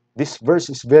 This verse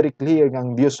is very clear nga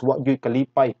ang Dios wa gyud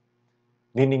kalipay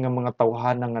nini nga mga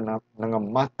tawhana nga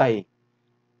nangamatay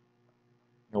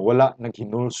nga wala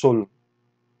naghinulsol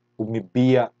ug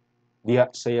mibiya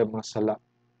diha sa iyang mga sala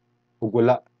ug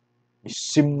wala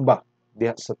misimba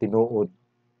diha sa tinuod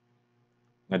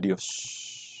nga Dios.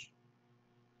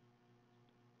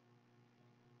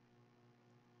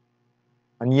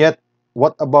 And yet,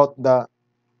 what about the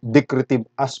decretive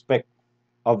aspect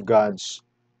of God's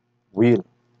will?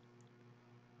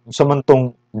 Unsa man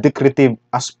tong decretive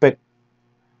aspect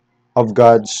of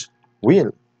God's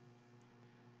will?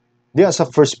 Diya sa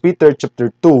 1 Peter chapter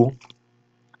 2,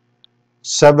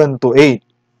 7 to 8,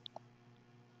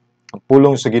 ang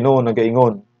pulong sa Ginoo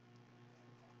nagaingon.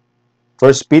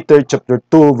 1 Peter chapter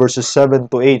 2 verses 7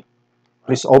 to 8.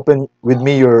 Please open with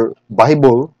me your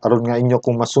Bible aron nga inyo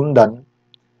kung masundan.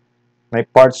 May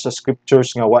parts sa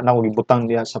scriptures nga wa na ko gibutang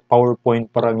diha sa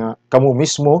PowerPoint para nga kamo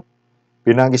mismo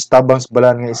pinagistabang sa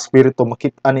balaan nga espiritu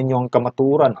makit-an ninyo ang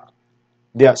kamatuoran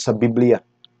diha sa Biblia.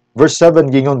 Verse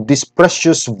 7 gingon, this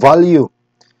precious value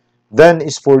then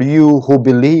is for you who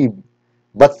believe,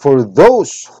 but for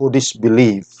those who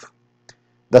disbelieve,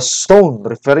 the stone,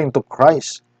 referring to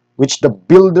Christ, which the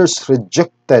builders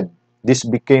rejected, this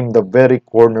became the very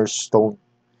cornerstone,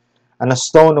 and a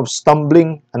stone of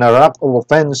stumbling and a rock of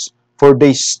offense, for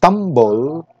they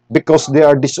stumble because they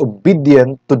are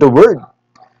disobedient to the word,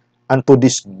 and to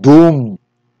this doom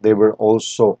they were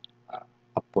also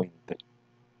appointed.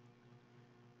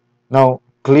 Now,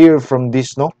 clear from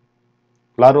this, no?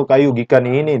 Klaro kayo gikan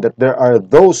ini that there are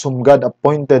those whom God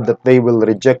appointed that they will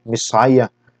reject Messiah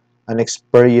and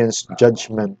experience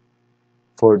judgment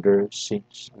for their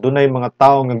sins. Dunay mga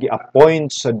tao nga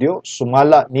gi-appoint sa Dios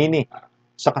sumala nini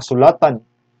sa kasulatan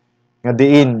nga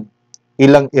diin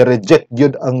ilang i-reject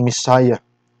gyud ang Messiah.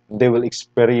 They will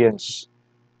experience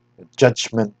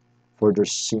judgment for their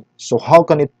sins. So how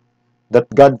can it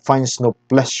that God finds no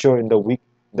pleasure in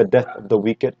the death of the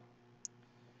wicked?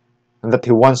 And that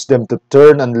He wants them to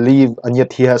turn and leave, and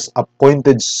yet He has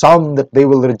appointed some that they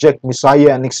will reject Messiah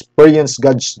and experience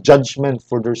God's judgment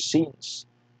for their sins.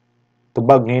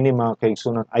 Tubag nini mga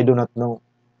kaigsunan, I do not know.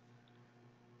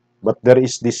 But there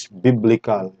is this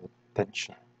biblical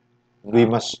tension. We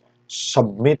must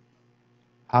submit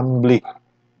humbly,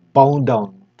 bow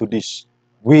down to this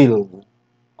will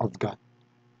of God.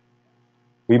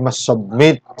 We must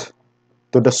submit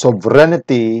to the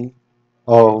sovereignty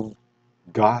of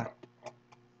God.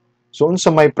 So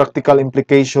unsa may practical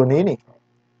implication nini?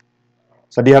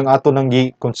 Sa dihang ato nang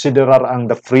gi-considerar ang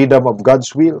the freedom of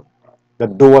God's will, the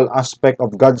dual aspect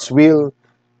of God's will,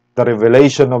 the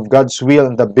revelation of God's will,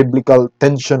 and the biblical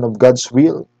tension of God's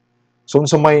will. So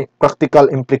unsa may practical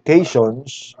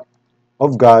implications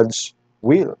of God's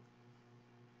will?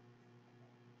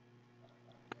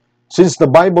 Since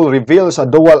the Bible reveals a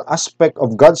dual aspect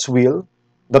of God's will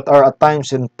that are at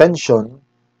times in tension,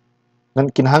 nan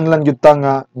kinahanglan gyud ta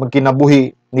nga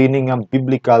magkinabuhi nini nga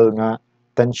biblical nga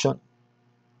tension.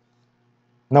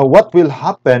 Now, what will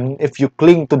happen if you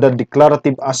cling to the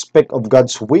declarative aspect of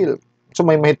God's will? So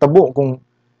may mahitabo kung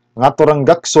ngato rang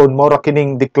gakson mao ra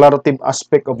kining declarative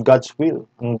aspect of God's will,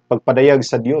 ang pagpadayag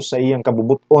sa Dios sa iyang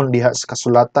kabubuton diha sa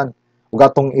kasulatan, ug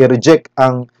atong i-reject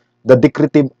ang the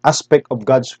decretive aspect of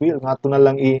God's will, ngato na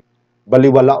lang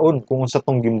i-baliwalaon kung unsa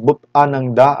tong gimbut-an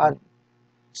ang daan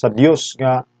sa Dios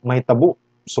nga mahitabo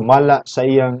sumala sa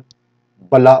iyang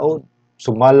balaod,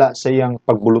 sumala sa iyang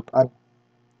pagbulutan.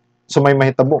 So may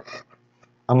mahitabo.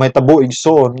 Ang mahitabo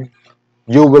igsoon,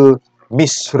 you will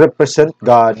misrepresent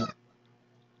God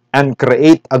and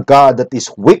create a God that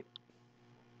is weak,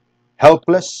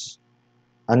 helpless,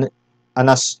 and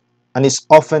is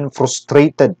often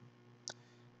frustrated.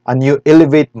 And you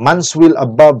elevate man's will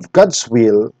above God's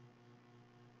will.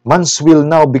 Man's will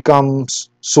now becomes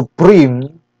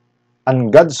supreme, and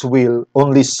God's will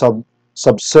only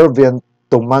subservient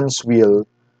to man's will.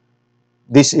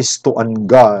 This is to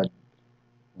ungod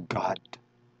God.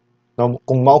 Now,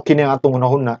 kung mao kini ang atong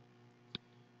unahon na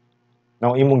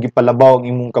imong gipalabaw ang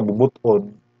imong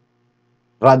kabubuton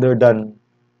rather than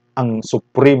ang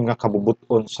supreme nga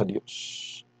kabubuton sa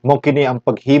Dios. Mao kini ang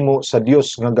paghimo sa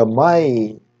Dios nga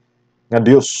gamay nga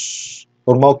Dios,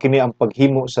 or mao kini ang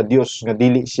paghimo sa Dios nga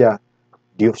dili siya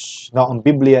Dios. Now, ang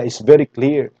Biblia is very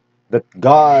clear that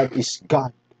God is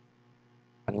God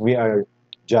and we are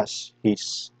just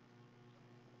His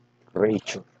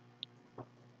creature.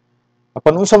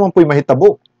 Apan unsa man po'y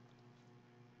mahitabo,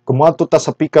 kumadto ta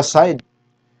sa pika side.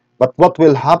 But what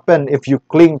will happen if you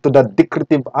cling to the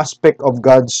decretive aspect of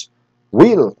God's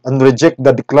will and reject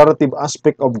the declarative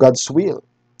aspect of God's will?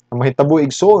 Ang mahitabo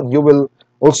igsoon, you will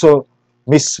also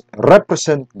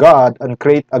misrepresent God and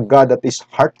create a God that is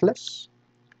heartless,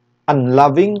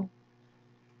 unloving,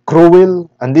 cruel,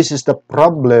 and this is the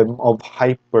problem of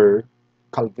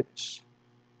hyper-Calvinists.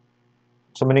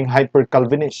 So maning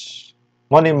hyper-Calvinist,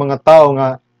 mo ni mga tao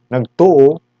nga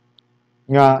nagtuo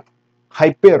nga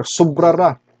hyper, sobra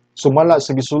ra, sumala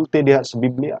sa gisulti diha sa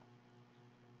Biblia.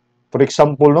 For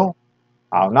example, no,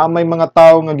 na may mga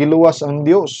tao nga giluwas ang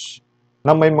Dios,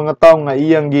 na may mga tao nga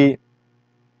iyang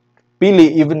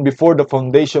pili even before the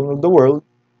foundation of the world,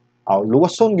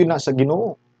 luwason gina sa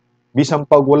Ginoo. Bisan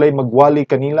pag walay magwali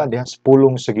kanila diha sa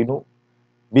pulong sa Ginoo.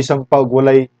 Bisan pag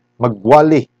walay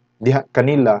magwali diha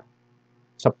kanila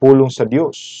sa pulong sa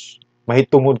Dios.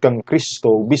 Mahitungod kang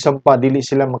Kristo, bisan pa dili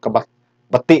sila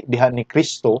makabati diha ni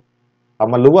Kristo,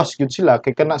 maluwas gyud sila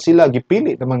kay kana sila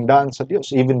gipili namang daan sa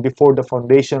Dios even before the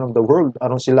foundation of the world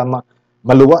aron sila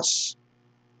maluwas.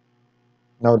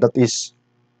 Now that is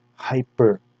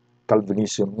hyper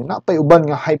Calvinism. Napay uban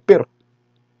nga hyper.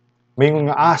 May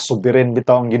nga sovereign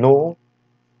bitaw ang Ginoo.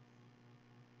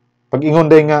 Pag ingon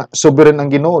day nga sovereign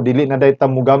ang Ginoo, dili na day ta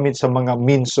mogamit sa mga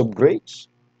means of grace,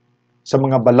 sa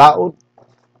mga balaod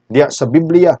diya sa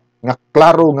Biblia nga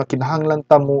klaro nga kinahanglan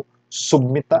ta mo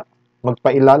submita,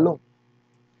 magpailalom.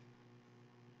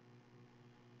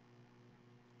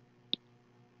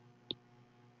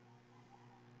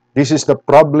 This is the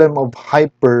problem of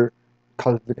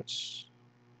hyper-Calvinists.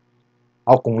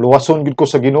 Kung luwason gid ko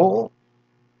sa Ginoo,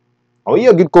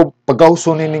 iya gid ko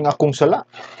pagawson ning akong sala.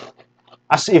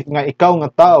 As if nga ikaw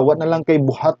nga tao, wa na lang kay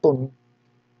buhaton.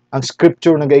 Ang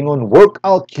scripture nagaingon, work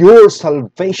out your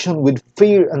salvation with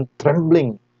fear and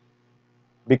trembling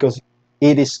because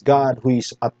it is God who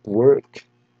is at work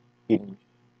in you.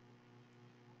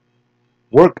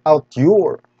 Work out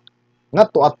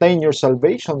not to attain your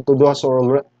salvation to those who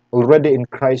are already in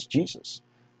Christ Jesus.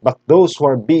 But those who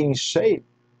are being saved,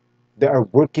 they are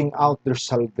working out their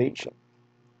salvation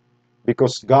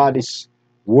because God is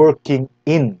working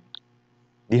in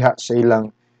diha sa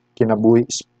ilang kinabuhi,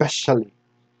 especially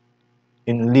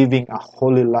in living a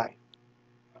holy life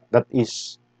that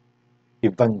is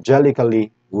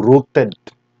evangelically rooted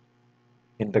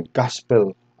in the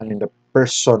gospel and in the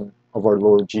person of our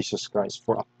Lord Jesus Christ.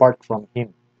 For apart from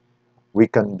Him, we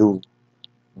can do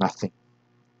nothing.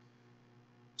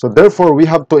 So therefore, we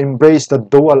have to embrace the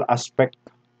dual aspect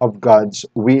of God's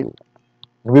will.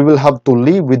 We will have to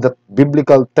live with that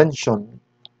biblical tension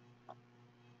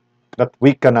that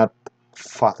we cannot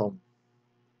fathom.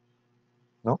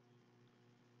 No?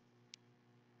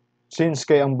 Since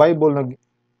kay ang Bible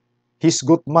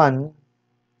hisgot man,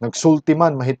 nagsulti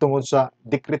man mahitungod sa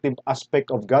decretive aspect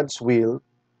of God's will,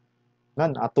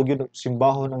 nan ato gyud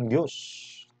simbahon ang Dios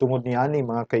tungod niani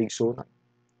mga kaigsunan.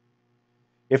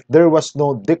 If there was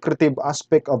no decretive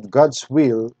aspect of God's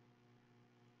will,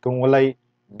 kung walay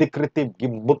decretive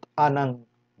gimbutan ng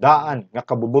daan nga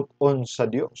kabubuton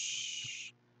sa Dios,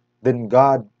 then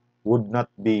God would not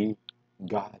be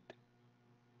God.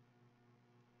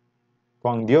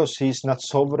 Kung ang Diyos, He is not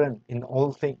sovereign in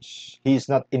all things. He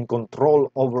is not in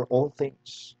control over all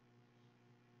things.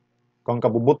 Kung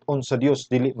kabubuton sa Diyos,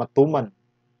 dili matuman.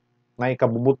 Na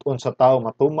ikabubuton sa tao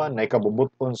matuman, na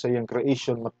ikabubuton sa iyang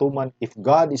creation matuman. If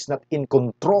God is not in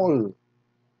control,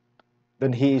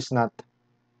 then He is not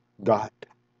God.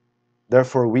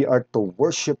 Therefore, we are to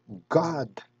worship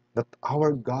God, that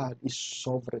our God is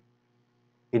sovereign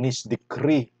in His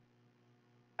decree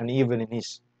and even in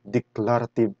His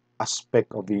declarative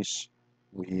aspect of His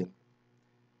will.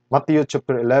 Matthew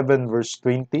chapter 11 verse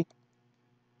 20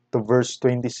 to verse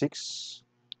 26.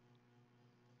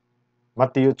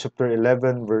 Matthew chapter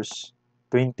 11 verse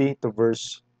 20 to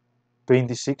verse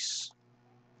 26.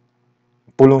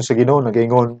 Pulong sa Ginoo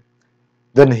nagaingon,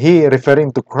 then He,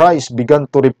 referring to Christ, began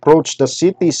to reproach the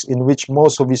cities in which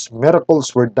most of His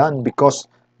miracles were done because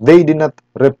they did not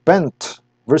repent.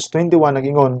 Verse 21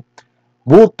 nagingon,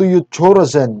 woe to you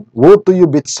Chorazin, woe to you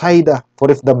Bethsaida,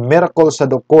 for if the miracles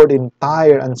had occurred in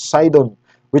Tyre and Sidon,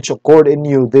 which occurred in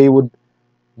you, they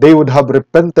would have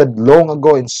repented long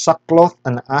ago in sackcloth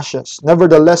and ashes.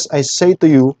 Nevertheless, I say to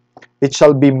you, it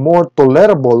shall be more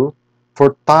tolerable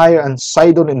for Tyre and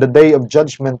Sidon in the day of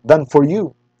judgment than for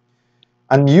you.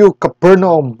 And you,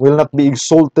 Capernaum, will not be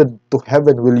exalted to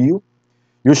heaven, will you?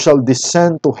 You shall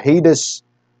descend to Hades,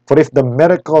 for if the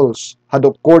miracles had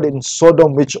occurred in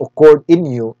Sodom which occurred in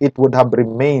you, it would have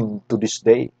remained to this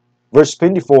day. Verse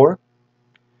 24,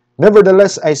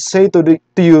 Nevertheless, I say to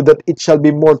you that it shall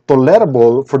be more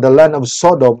tolerable for the land of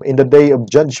Sodom in the day of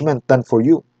judgment than for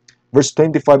you. Verse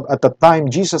 25, At the time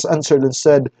Jesus answered and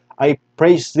said, I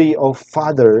praise thee, O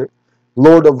Father,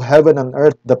 Lord of heaven and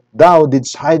earth, that thou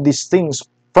didst hide these things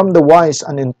from the wise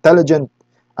and intelligent,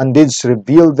 and didst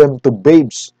reveal them to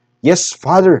babes. Yes,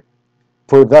 Father,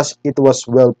 for thus it was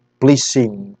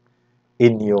well-pleasing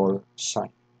in your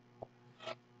sight.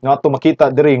 Nga ito makita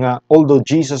diri nga, although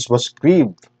Jesus was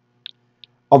grieved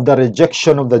of the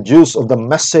rejection of the Jews of the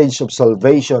message of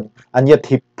salvation, and yet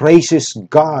he praises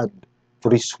God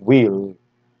for his will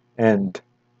and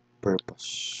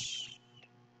purpose.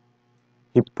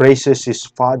 He praises his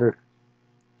Father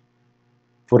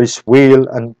for his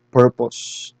will and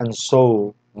purpose, and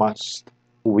so must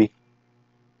we.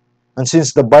 And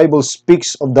since the Bible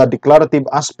speaks of the declarative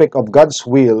aspect of God's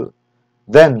will,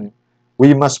 then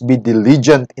we must be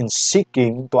diligent in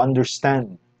seeking to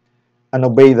understand and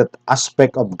obey that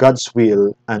aspect of God's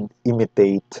will and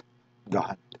imitate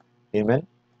God. Amen?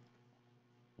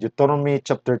 Deuteronomy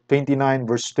chapter 29,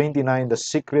 verse 29, the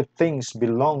secret things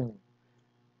belong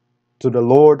to the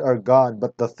Lord our God,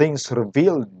 but the things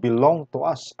revealed belong to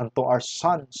us and to our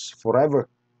sons forever,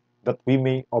 that we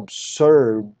may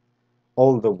observe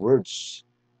all the words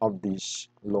of this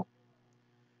law.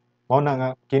 Mao na nga,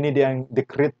 kini di ang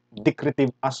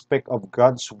decretive aspect of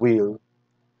God's will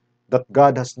that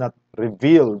God has not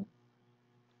revealed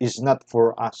is not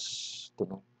for us to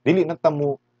know. Dili na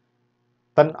tamo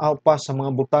tan-aw pa sa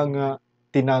mga butang nga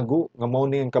tinago nga mao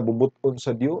ni ang kabubuton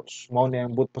sa Dios, mao ni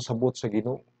ang pasabot sa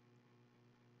Ginoo.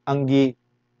 Ang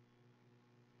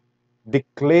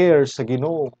declare sa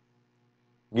Ginoo,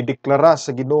 gideklara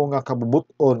sa Ginoo nga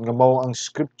kabubuton nga mao ang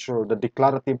scripture, the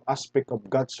declarative aspect of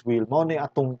God's will, mao ni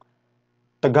atong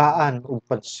tagaan og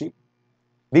pansin.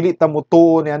 Dili ta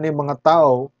mutuo ni ani mga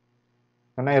tao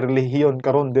nga nay relihiyon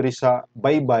karon diri sa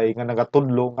baybay nga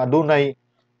nagatudlo nga adunay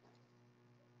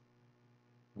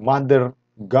Mother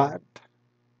God.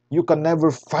 You can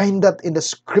never find that in the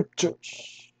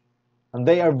scriptures. And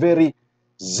they are very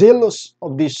zealous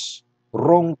of this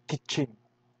wrong teaching.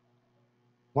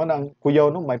 Manang kuyaw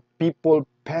no, my people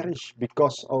perish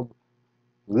because of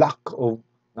lack of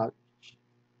knowledge.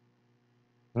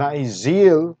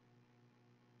 Zeal,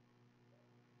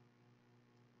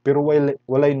 pero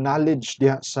walay knowledge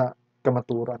diha sa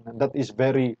kamaturan. And that is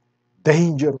very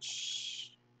dangerous.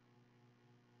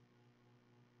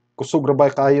 Kusog ra ba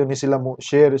kayo ni sila mo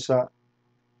share sa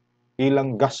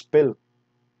ilang gospel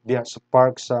diha sa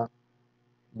park sa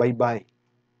baybay.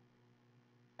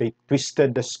 They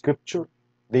twisted the scripture.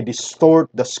 They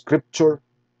distort the scripture.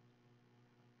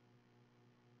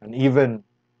 And even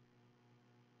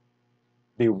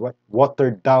they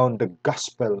watered down the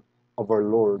gospel of our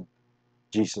Lord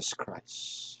Jesus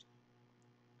Christ.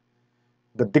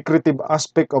 The decretive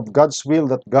aspect of God's will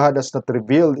that God has not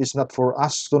revealed is not for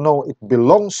us to know. It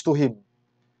belongs to Him.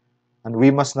 And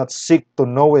we must not seek to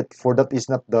know it, for that is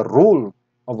not the rule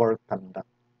of our conduct.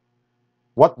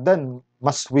 What then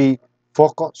must we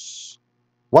focus?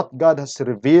 What God has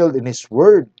revealed in His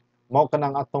Word, mao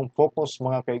kanang atong focus,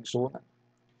 mga kaigsunan.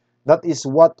 That is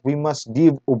what we must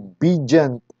give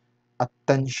obedient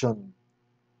attention.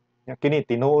 Kini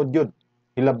tinuod yun,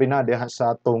 hilabi na diha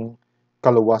sa atong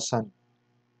kaluwasan.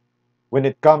 When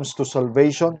it comes to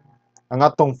salvation, ang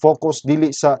atong focus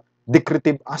dili sa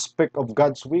decretive aspect of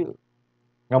God's will.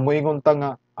 Nga moingon ta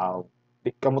nga,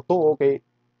 di ka mo tuo kay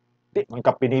di man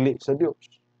ka pinili sa Dios.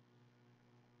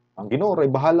 Ang Ginoo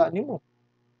ray bahala nimo.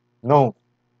 No.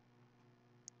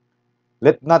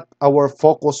 Let not our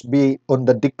focus be on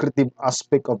the decretive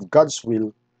aspect of God's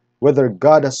will, whether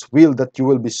God has willed that you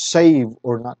will be saved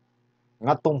or not.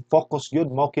 Nga tong focus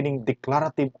yun, mao kining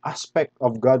declarative aspect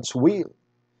of God's will.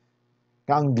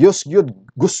 Nga ang Dios yun,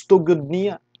 gusto yun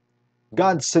niya.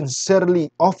 God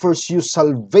sincerely offers you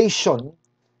salvation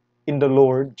in the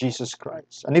Lord Jesus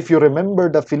Christ. And if you remember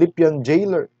the Philippian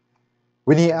jailer,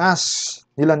 when he asked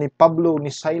nila ni Pablo, ni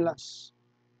Silas,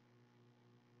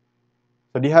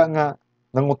 sa diha nga,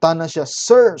 nangutana siya,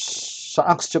 Sirs, sa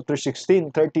Acts chapter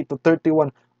 16, 30 to 31,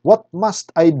 what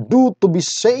must I do to be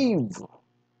saved?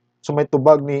 So may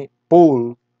tubag ni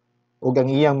Paul o ang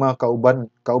iyang mga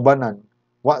kaubanan,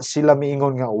 wa sila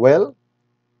miingon nga, well,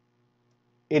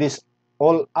 it is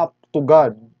all up to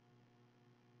God,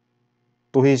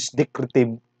 to His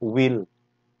decretive will.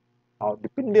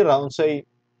 Depende ra unsay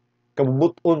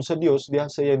kabubuton sa Dios diha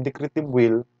sa iyang decretive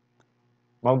will,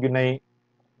 mao ginay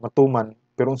matuman,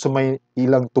 pero sa may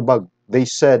ilang tubag, they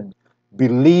said,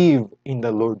 believe in the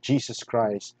Lord Jesus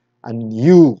Christ and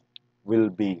you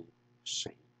will be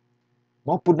saved.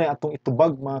 Mao pud na atong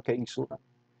itubag mga kaigsunan.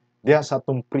 Diha sa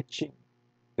atong preaching,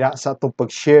 diha sa atong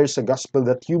pag-share sa gospel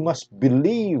that you must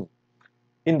believe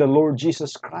in the Lord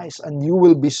Jesus Christ and you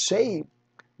will be saved.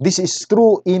 This is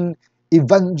true in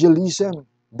evangelism.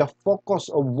 The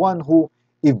focus of one who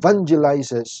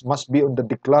evangelizes must be on the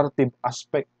declarative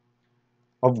aspect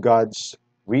of God's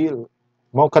will.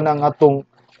 Mao kana ang atong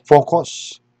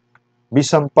focus.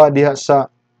 Bisan pa diha sa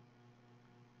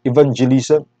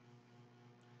evangelism,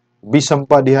 bisan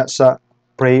pa diha sa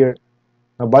prayer.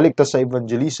 Nabalik ta sa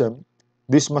evangelism,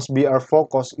 this must be our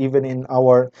focus even in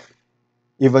our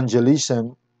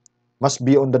evangelism, must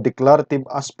be on the declarative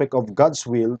aspect of God's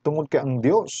will tungod kay ang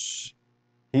Dios,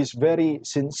 He is very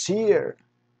sincere.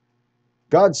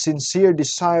 God's sincere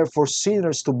desire for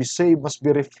sinners to be saved must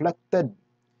be reflected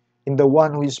in the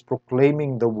one who is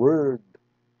proclaiming the word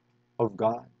of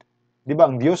God. Di ba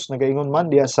ang Dios nagaingon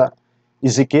man diya sa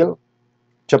Ezekiel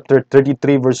chapter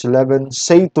 33 verse 11,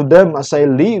 say to them as I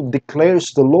live,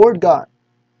 declares the Lord God.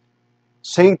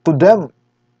 Say to them,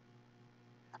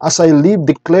 as I live,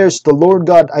 declares the Lord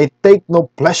God, I take no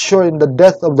pleasure in the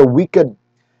death of the wicked,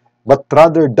 but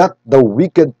rather that the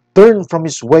wicked turn from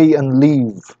his way and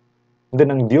live. And then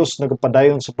ang Diyos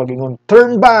nagpadayon sa pagingon,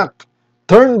 turn back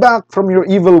from your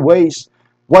evil ways.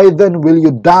 Why then will you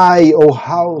die, O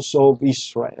house of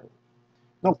Israel?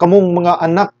 No, kamong mga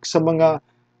anak sa mga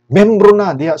membro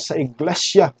na diha sa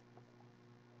iglesia,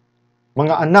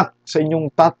 mga anak sa inyong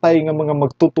tatay nga mga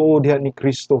magtutuo diha ni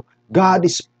Kristo, God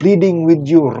is pleading with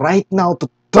you right now to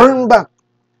turn back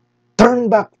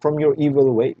from your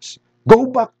evil ways.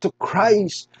 Go back to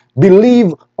Christ.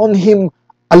 Believe on Him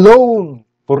alone,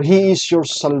 for He is your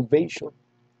salvation.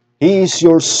 He is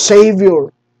your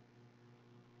Savior.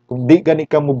 Kung di gani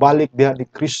ka mubalik diha ni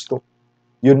Kristo,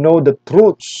 you know the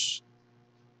truths.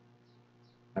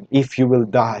 And if you will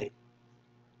die,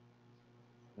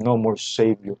 no more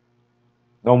Savior,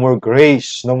 no more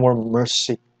grace, no more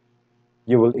mercy.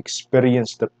 You will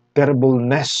experience the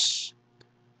terribleness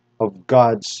of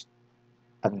God's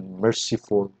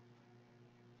unmerciful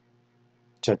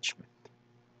judgment.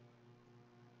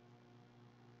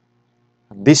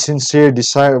 And this sincere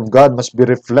desire of God must be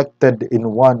reflected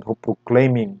in one who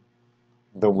proclaiming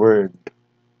the word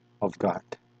of God.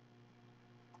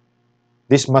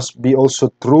 This must be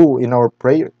also true in our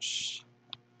prayers.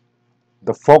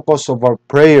 The focus of our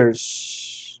prayers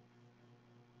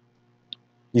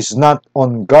is not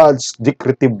on God's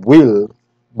decretive will,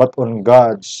 but on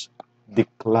God's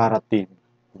declarative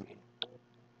will.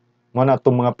 Mana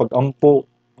itong mga pag-ampo,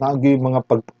 nagi mga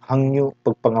paghangyo,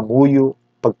 pagpangamuyo,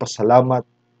 pagpasalamat,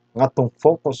 nga itong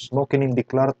focus mo kining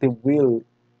declarative will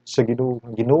sa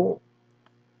Ginoo.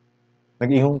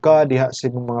 Nag-ingon ka diha sa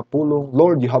imong mga pulong,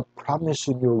 Lord, you have promised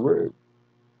in your word.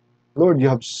 Lord, you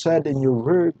have said in your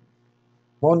word.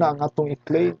 Mo na ang atong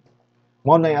i-claim.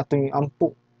 Mo na ang atong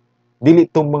ampo. Dili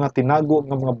itong mga tinago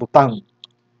nga mga butang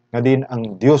nga din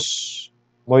ang Dios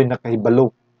mo'y nakahibalo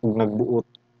ug nagbuot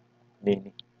nini.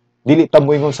 Dili ta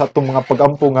mo ingon sa atong mga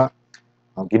pag-ampo nga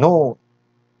ang Ginoo,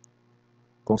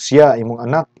 kung siya imong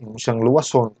anak, imong siyang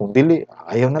luwason, kung dili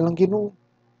ayaw na lang Ginoo.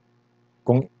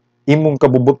 Kung imong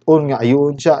kabubuton nga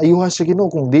ayoon siya, ayuhan sa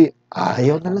Ginoo, kung di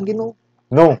ayaw na lang Ginoo.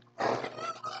 No.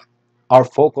 Our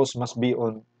focus must be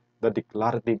on the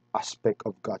declarative aspect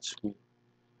of God's will.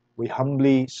 We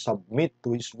humbly submit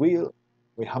to His will.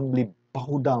 We humbly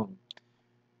bow down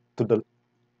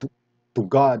to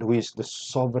God who is the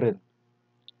sovereign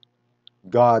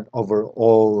God over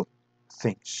all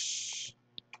things.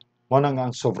 Mo nga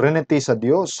ang sovereignty sa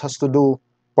Dios has to do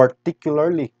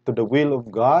particularly to the will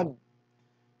of God.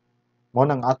 Mo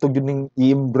nang ato gyud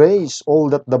i-embrace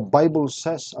all that the Bible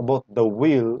says about the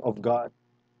will of God.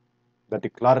 The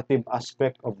declarative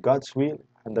aspect of God's will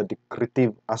and the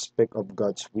decretive aspect of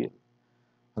God's will.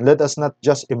 And let us not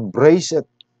just embrace it.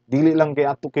 Dili lang kay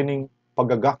ato kining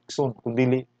pagagakson,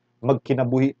 kundi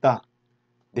magkinabuhi ta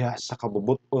diha sa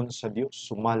kabubuton sa Dios,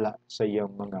 sumala sa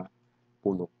iyang mga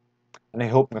pulong. And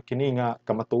I hope nga kini nga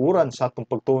kamatuoran sa atong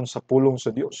pagtuon sa pulong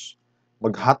sa Dios,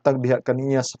 maghatag diha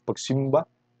kaniya sa pagsimba,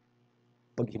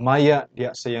 paghimaya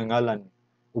diha sa iyang ngalan,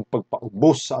 ug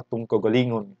pagpaubos sa atong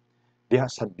kagalingon diha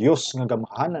sa Dios nga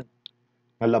gamahanan,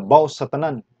 nga labaw sa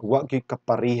tanan, wa gyud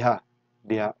kapariha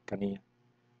diha kaniya.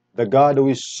 The God who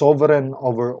is sovereign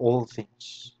over all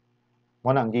things.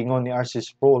 Mo na ang gingon ni R.C.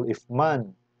 Sproul, if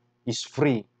man is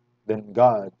free, then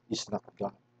God is not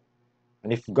God.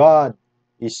 And if God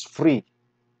is free,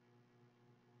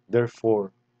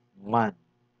 Therefore, man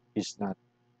is not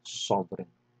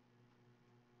sovereign.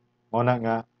 Muna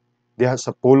nga, diha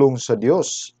sa pulong sa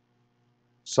Dios,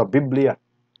 sa Biblia,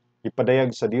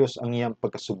 ipadayag sa Dios ang iyang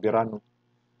pagkasuberano.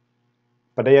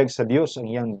 Padayag sa Dios ang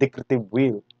iyang decretive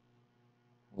will.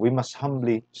 We must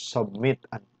humbly submit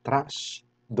and trust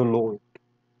the Lord.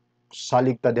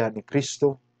 Salig ta diha ni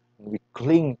Kristo, and we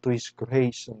cling to His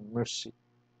grace and mercy.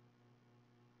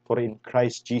 For in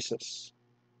Christ Jesus,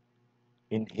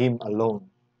 in Him alone,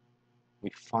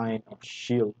 we find our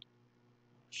shield,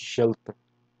 shelter,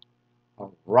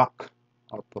 our rock,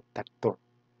 our protector,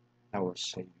 our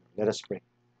Savior. Let us pray.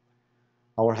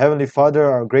 Our Heavenly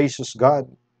Father, our gracious God,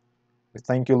 we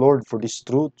thank you, Lord, for these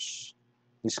truths,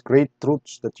 these great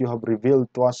truths that you have revealed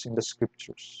to us in the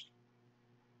Scriptures.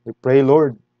 We pray,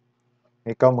 Lord,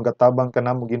 ikaw magatabang ka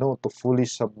namo, Ginoo, to fully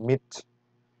submit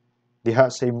diha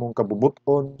sa imong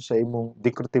kabubuton, sa imong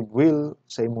decretive will,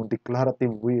 sa imong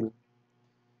declarative will.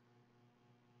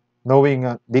 Knowing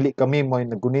nga dili kami may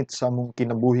nagunit sa among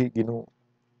kinabuhi, Ginoo.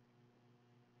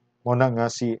 Muna nga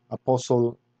si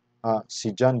Apostle si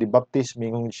John the Baptist,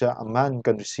 mingon siya, a man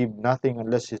can receive nothing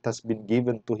unless it has been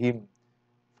given to him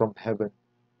from heaven.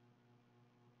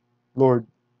 Lord,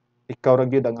 ikaw ra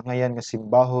gyud ang angayan nga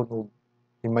simbahon ug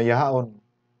himayaon,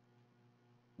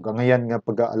 ug angayan nga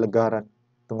pag-aalagaran,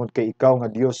 tungod kay ikaw nga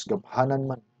Dios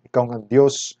gamhanan man, ikaw nga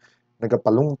Dios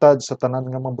nagapalungtad sa tanan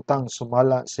nga mabutang,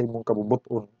 sumala sa imong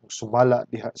kabubuton ug sumala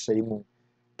diha sa imong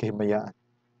kahimayaan.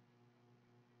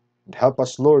 And help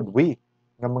us, Lord, we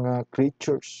nga mga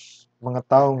creatures, mga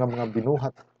tao nga mga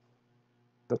binuhat,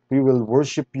 that we will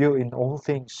worship you in all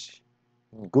things,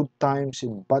 in good times,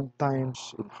 in bad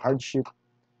times, in hardship.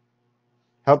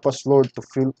 Help us, Lord, to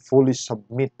fully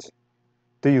submit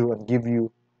to you and give you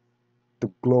the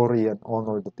glory and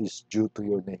honor that is due to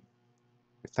your name.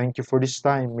 We thank you for this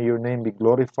time. May your name be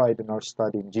glorified in our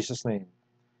study. In Jesus' name,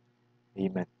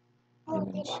 amen.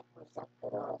 Amen.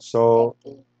 So,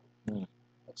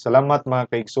 salamat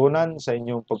mga kaigsunan sa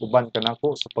inyong pag-uban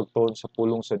kanako sa pagtuon sa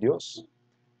pulong sa Dios.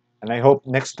 And I hope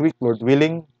next week, Lord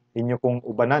willing, inyo kong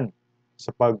ubanan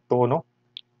sa pagtuon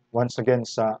once again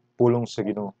sa pulong sa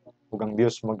Ginoo. Ug ang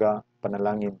Dios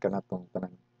magapanalangin kanatong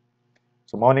tanan.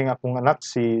 So mao ning akong anak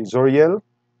si Zoriel.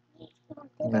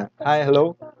 Hi,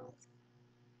 hello.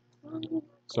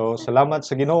 So salamat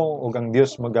sa Ginoo ug ang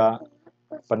Dios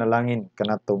magapanalangin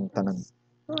kanatong tanan.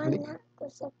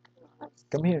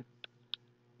 Come here.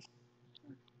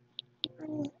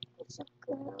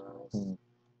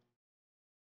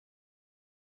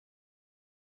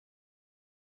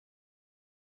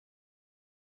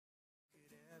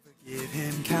 Give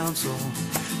him counsel,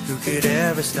 who could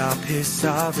ever stop his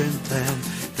sovereign plan?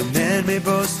 The man may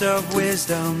boast of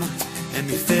wisdom and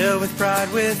be filled with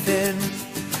pride within,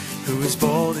 who is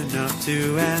bold enough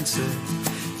to answer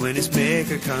when his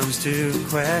maker comes to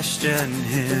question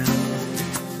him.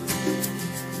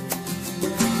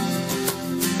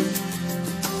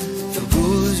 The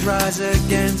rulers rise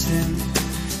against him,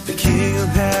 the King of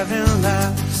heaven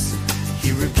laughs.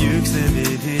 He rebukes them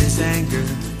in his anger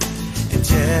and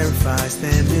terrifies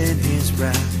them in his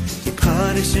wrath. He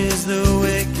punishes the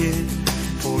wicked,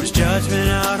 pours judgment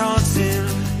out on sin.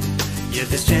 Yet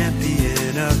this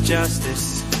champion of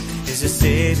justice is a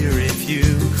savior if you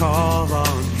call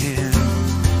on him.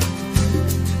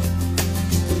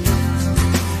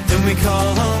 And we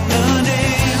call on the